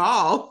 do you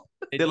evolve?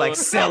 They're like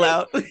sell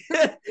out.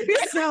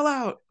 Sell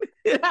out.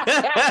 Look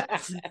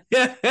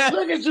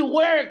at you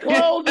wearing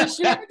clothes and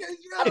shit.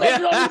 I bet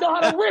you don't even know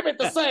how to rivet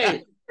the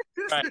same.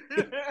 Right.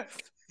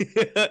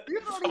 You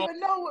don't even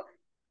know what.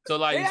 So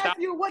like, They ask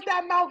you what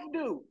that mouth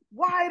do.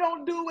 Why it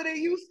don't do what it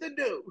used to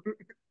do?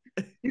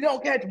 You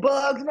don't catch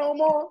bugs no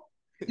more.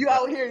 You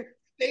out here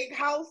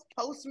steakhouse,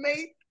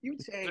 Postmate. You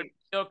change.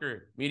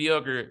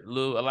 mediocre,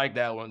 Lou. I like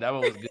that one. That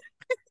one was good.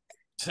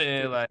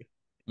 Saying like,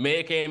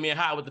 Meg came in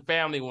hot with the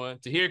family one.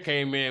 Tahir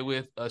came in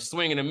with a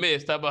swing and a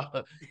miss. Talk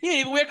about he ain't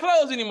even wear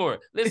clothes anymore.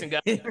 Listen,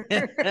 guys.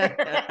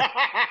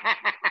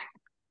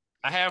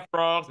 I have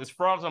frogs. There's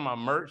frogs on my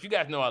merch. You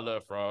guys know I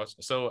love frogs.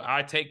 So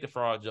I take the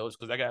frog jokes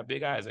because I got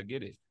big eyes. I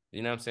get it.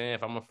 You know what I'm saying?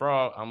 If I'm a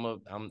frog, I'm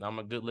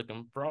a good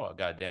looking frog.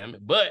 God damn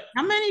it. But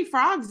how many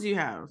frogs do you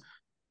have?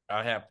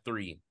 I have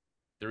three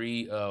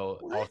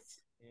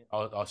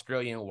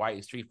Australian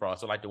white street frogs.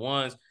 So like the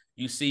ones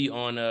you see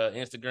on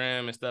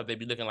Instagram and stuff, they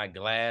be looking like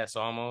glass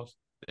almost.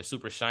 They're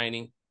super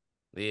shiny.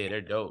 Yeah,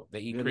 they're dope. They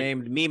eat. You're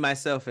named Me,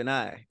 Myself, and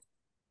I.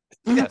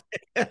 Yes.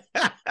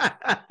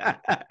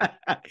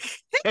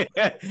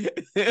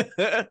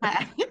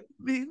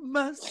 Me,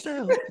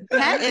 myself.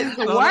 That is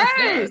the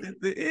worst.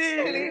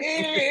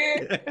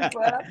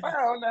 But I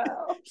found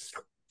out.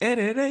 And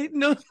it ain't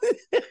no.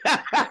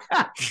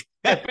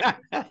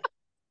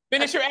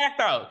 Finish your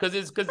act out because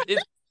it's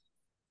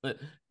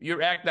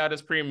your act out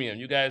is premium.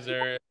 You guys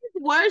are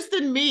Worse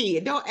than me.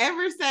 Don't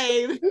ever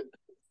say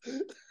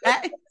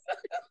that.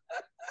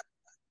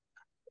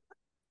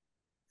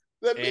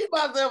 The Me,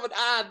 Myself, and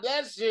I,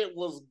 that shit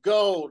was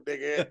gold,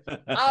 nigga.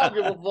 I don't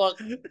give a fuck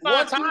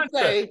what you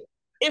say.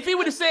 If he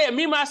would have said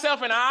Me,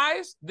 Myself, and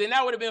Eyes, then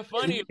that would have been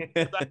funny.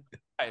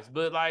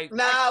 But like,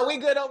 Nah, we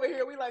good over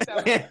here. We like that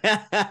one.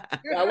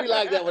 Yeah, we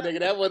like that one, nigga.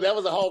 That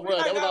was a home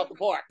run. That was off the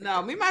park.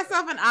 No, Me,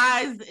 Myself, and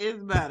Eyes is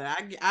better.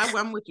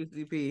 I'm with you,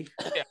 CP.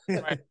 yeah,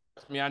 right.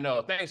 Trust me, I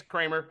know. Thanks,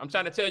 Kramer. I'm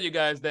trying to tell you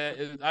guys that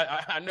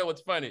I know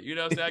it's funny. You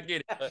know what I'm saying? I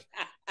get it.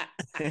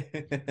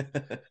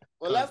 But...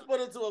 Well, let's put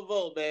it to a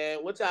vote, man.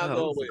 What y'all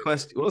going with?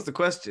 What's the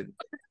question?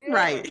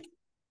 Right.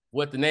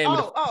 What the name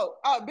of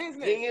the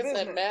business. Genius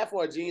business. at math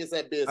or genius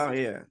at business? Oh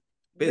yeah,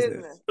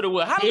 business.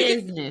 How do we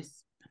get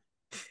Business.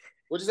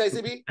 What'd you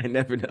say, CB? I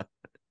never know.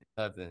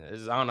 nothing? I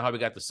don't know how we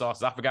got the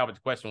sauce. I forgot what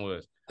the question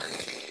was.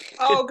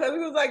 Oh, because he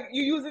was like,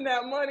 you using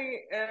that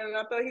money, and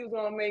I thought he was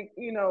gonna make,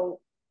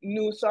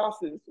 new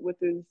sauces with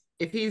his.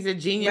 If he's a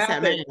genius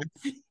at Math.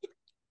 math.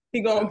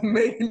 He gonna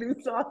make new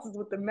sauces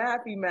with the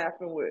math he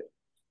mathing with.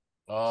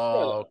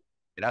 Oh,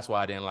 that's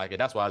why I didn't like it.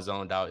 That's why I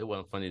zoned out. It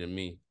wasn't funny to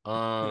me.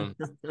 I'm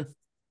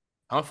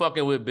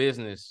fucking with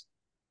business.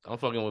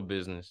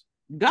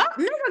 Go,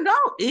 nigga, go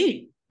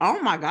eat. Oh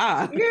my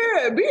God.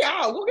 Yeah, be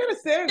out. Go get a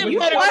sandwich. You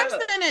Shut worse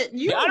up. than it.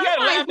 You I gotta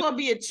might laugh. as well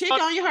be a chick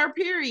on her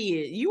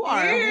period. You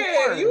are. a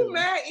Yeah, whore. you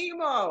mad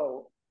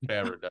emo.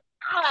 Whatever.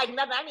 I like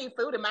nothing. I need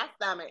food in my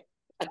stomach.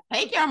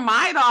 Take your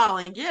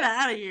Midol and get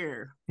out of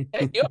here.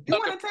 Hey, yo, You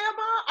want a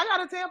tampon? I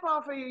got a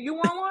tampon for you. You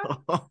want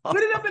one?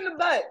 Put it up in the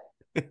butt.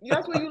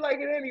 That's where you like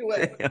it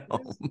anyway.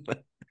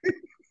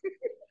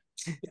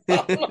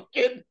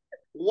 Fucking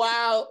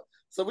wow.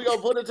 So we're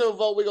gonna put it to a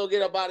vote. We're gonna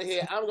get up out of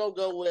here. I'm gonna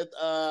go with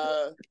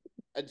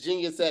a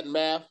genius at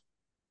math.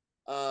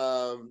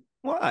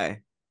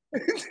 Why?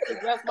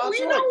 That's my You choice.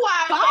 know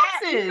why?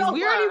 Sauces. You know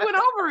We already why? went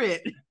over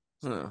it.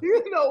 Huh.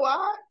 You know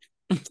why?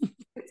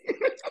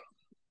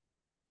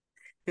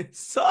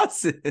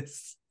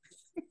 Sauces.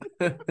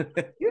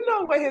 You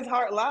know where his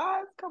heart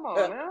lies. Come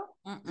on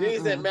now.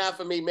 Genius at math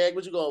for me, Meg.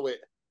 What you going with?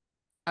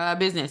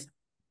 Business.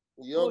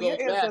 You don't Well, go your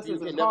with math. You ancestors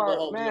can is never go hard,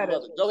 home to your mad at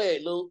mother. you. Go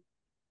ahead, Lou.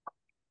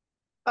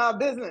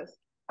 Business.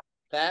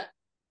 Pat.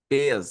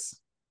 Biz.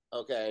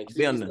 Okay.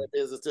 Business.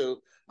 Business too.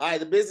 All right,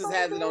 the business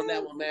has it on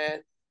that one, man.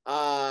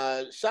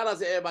 Shout out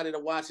to everybody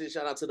that watching.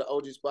 Shout out to the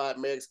OG Spot,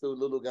 Meg Scoot,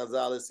 Lulu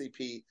Gonzalez,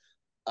 CP,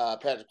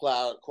 Patrick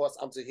Cloud. Of course,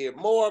 I'm to hear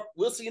more.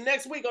 We'll see you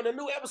next week on the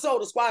new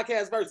episode of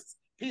SquADD Versus.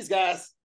 Peace, guys.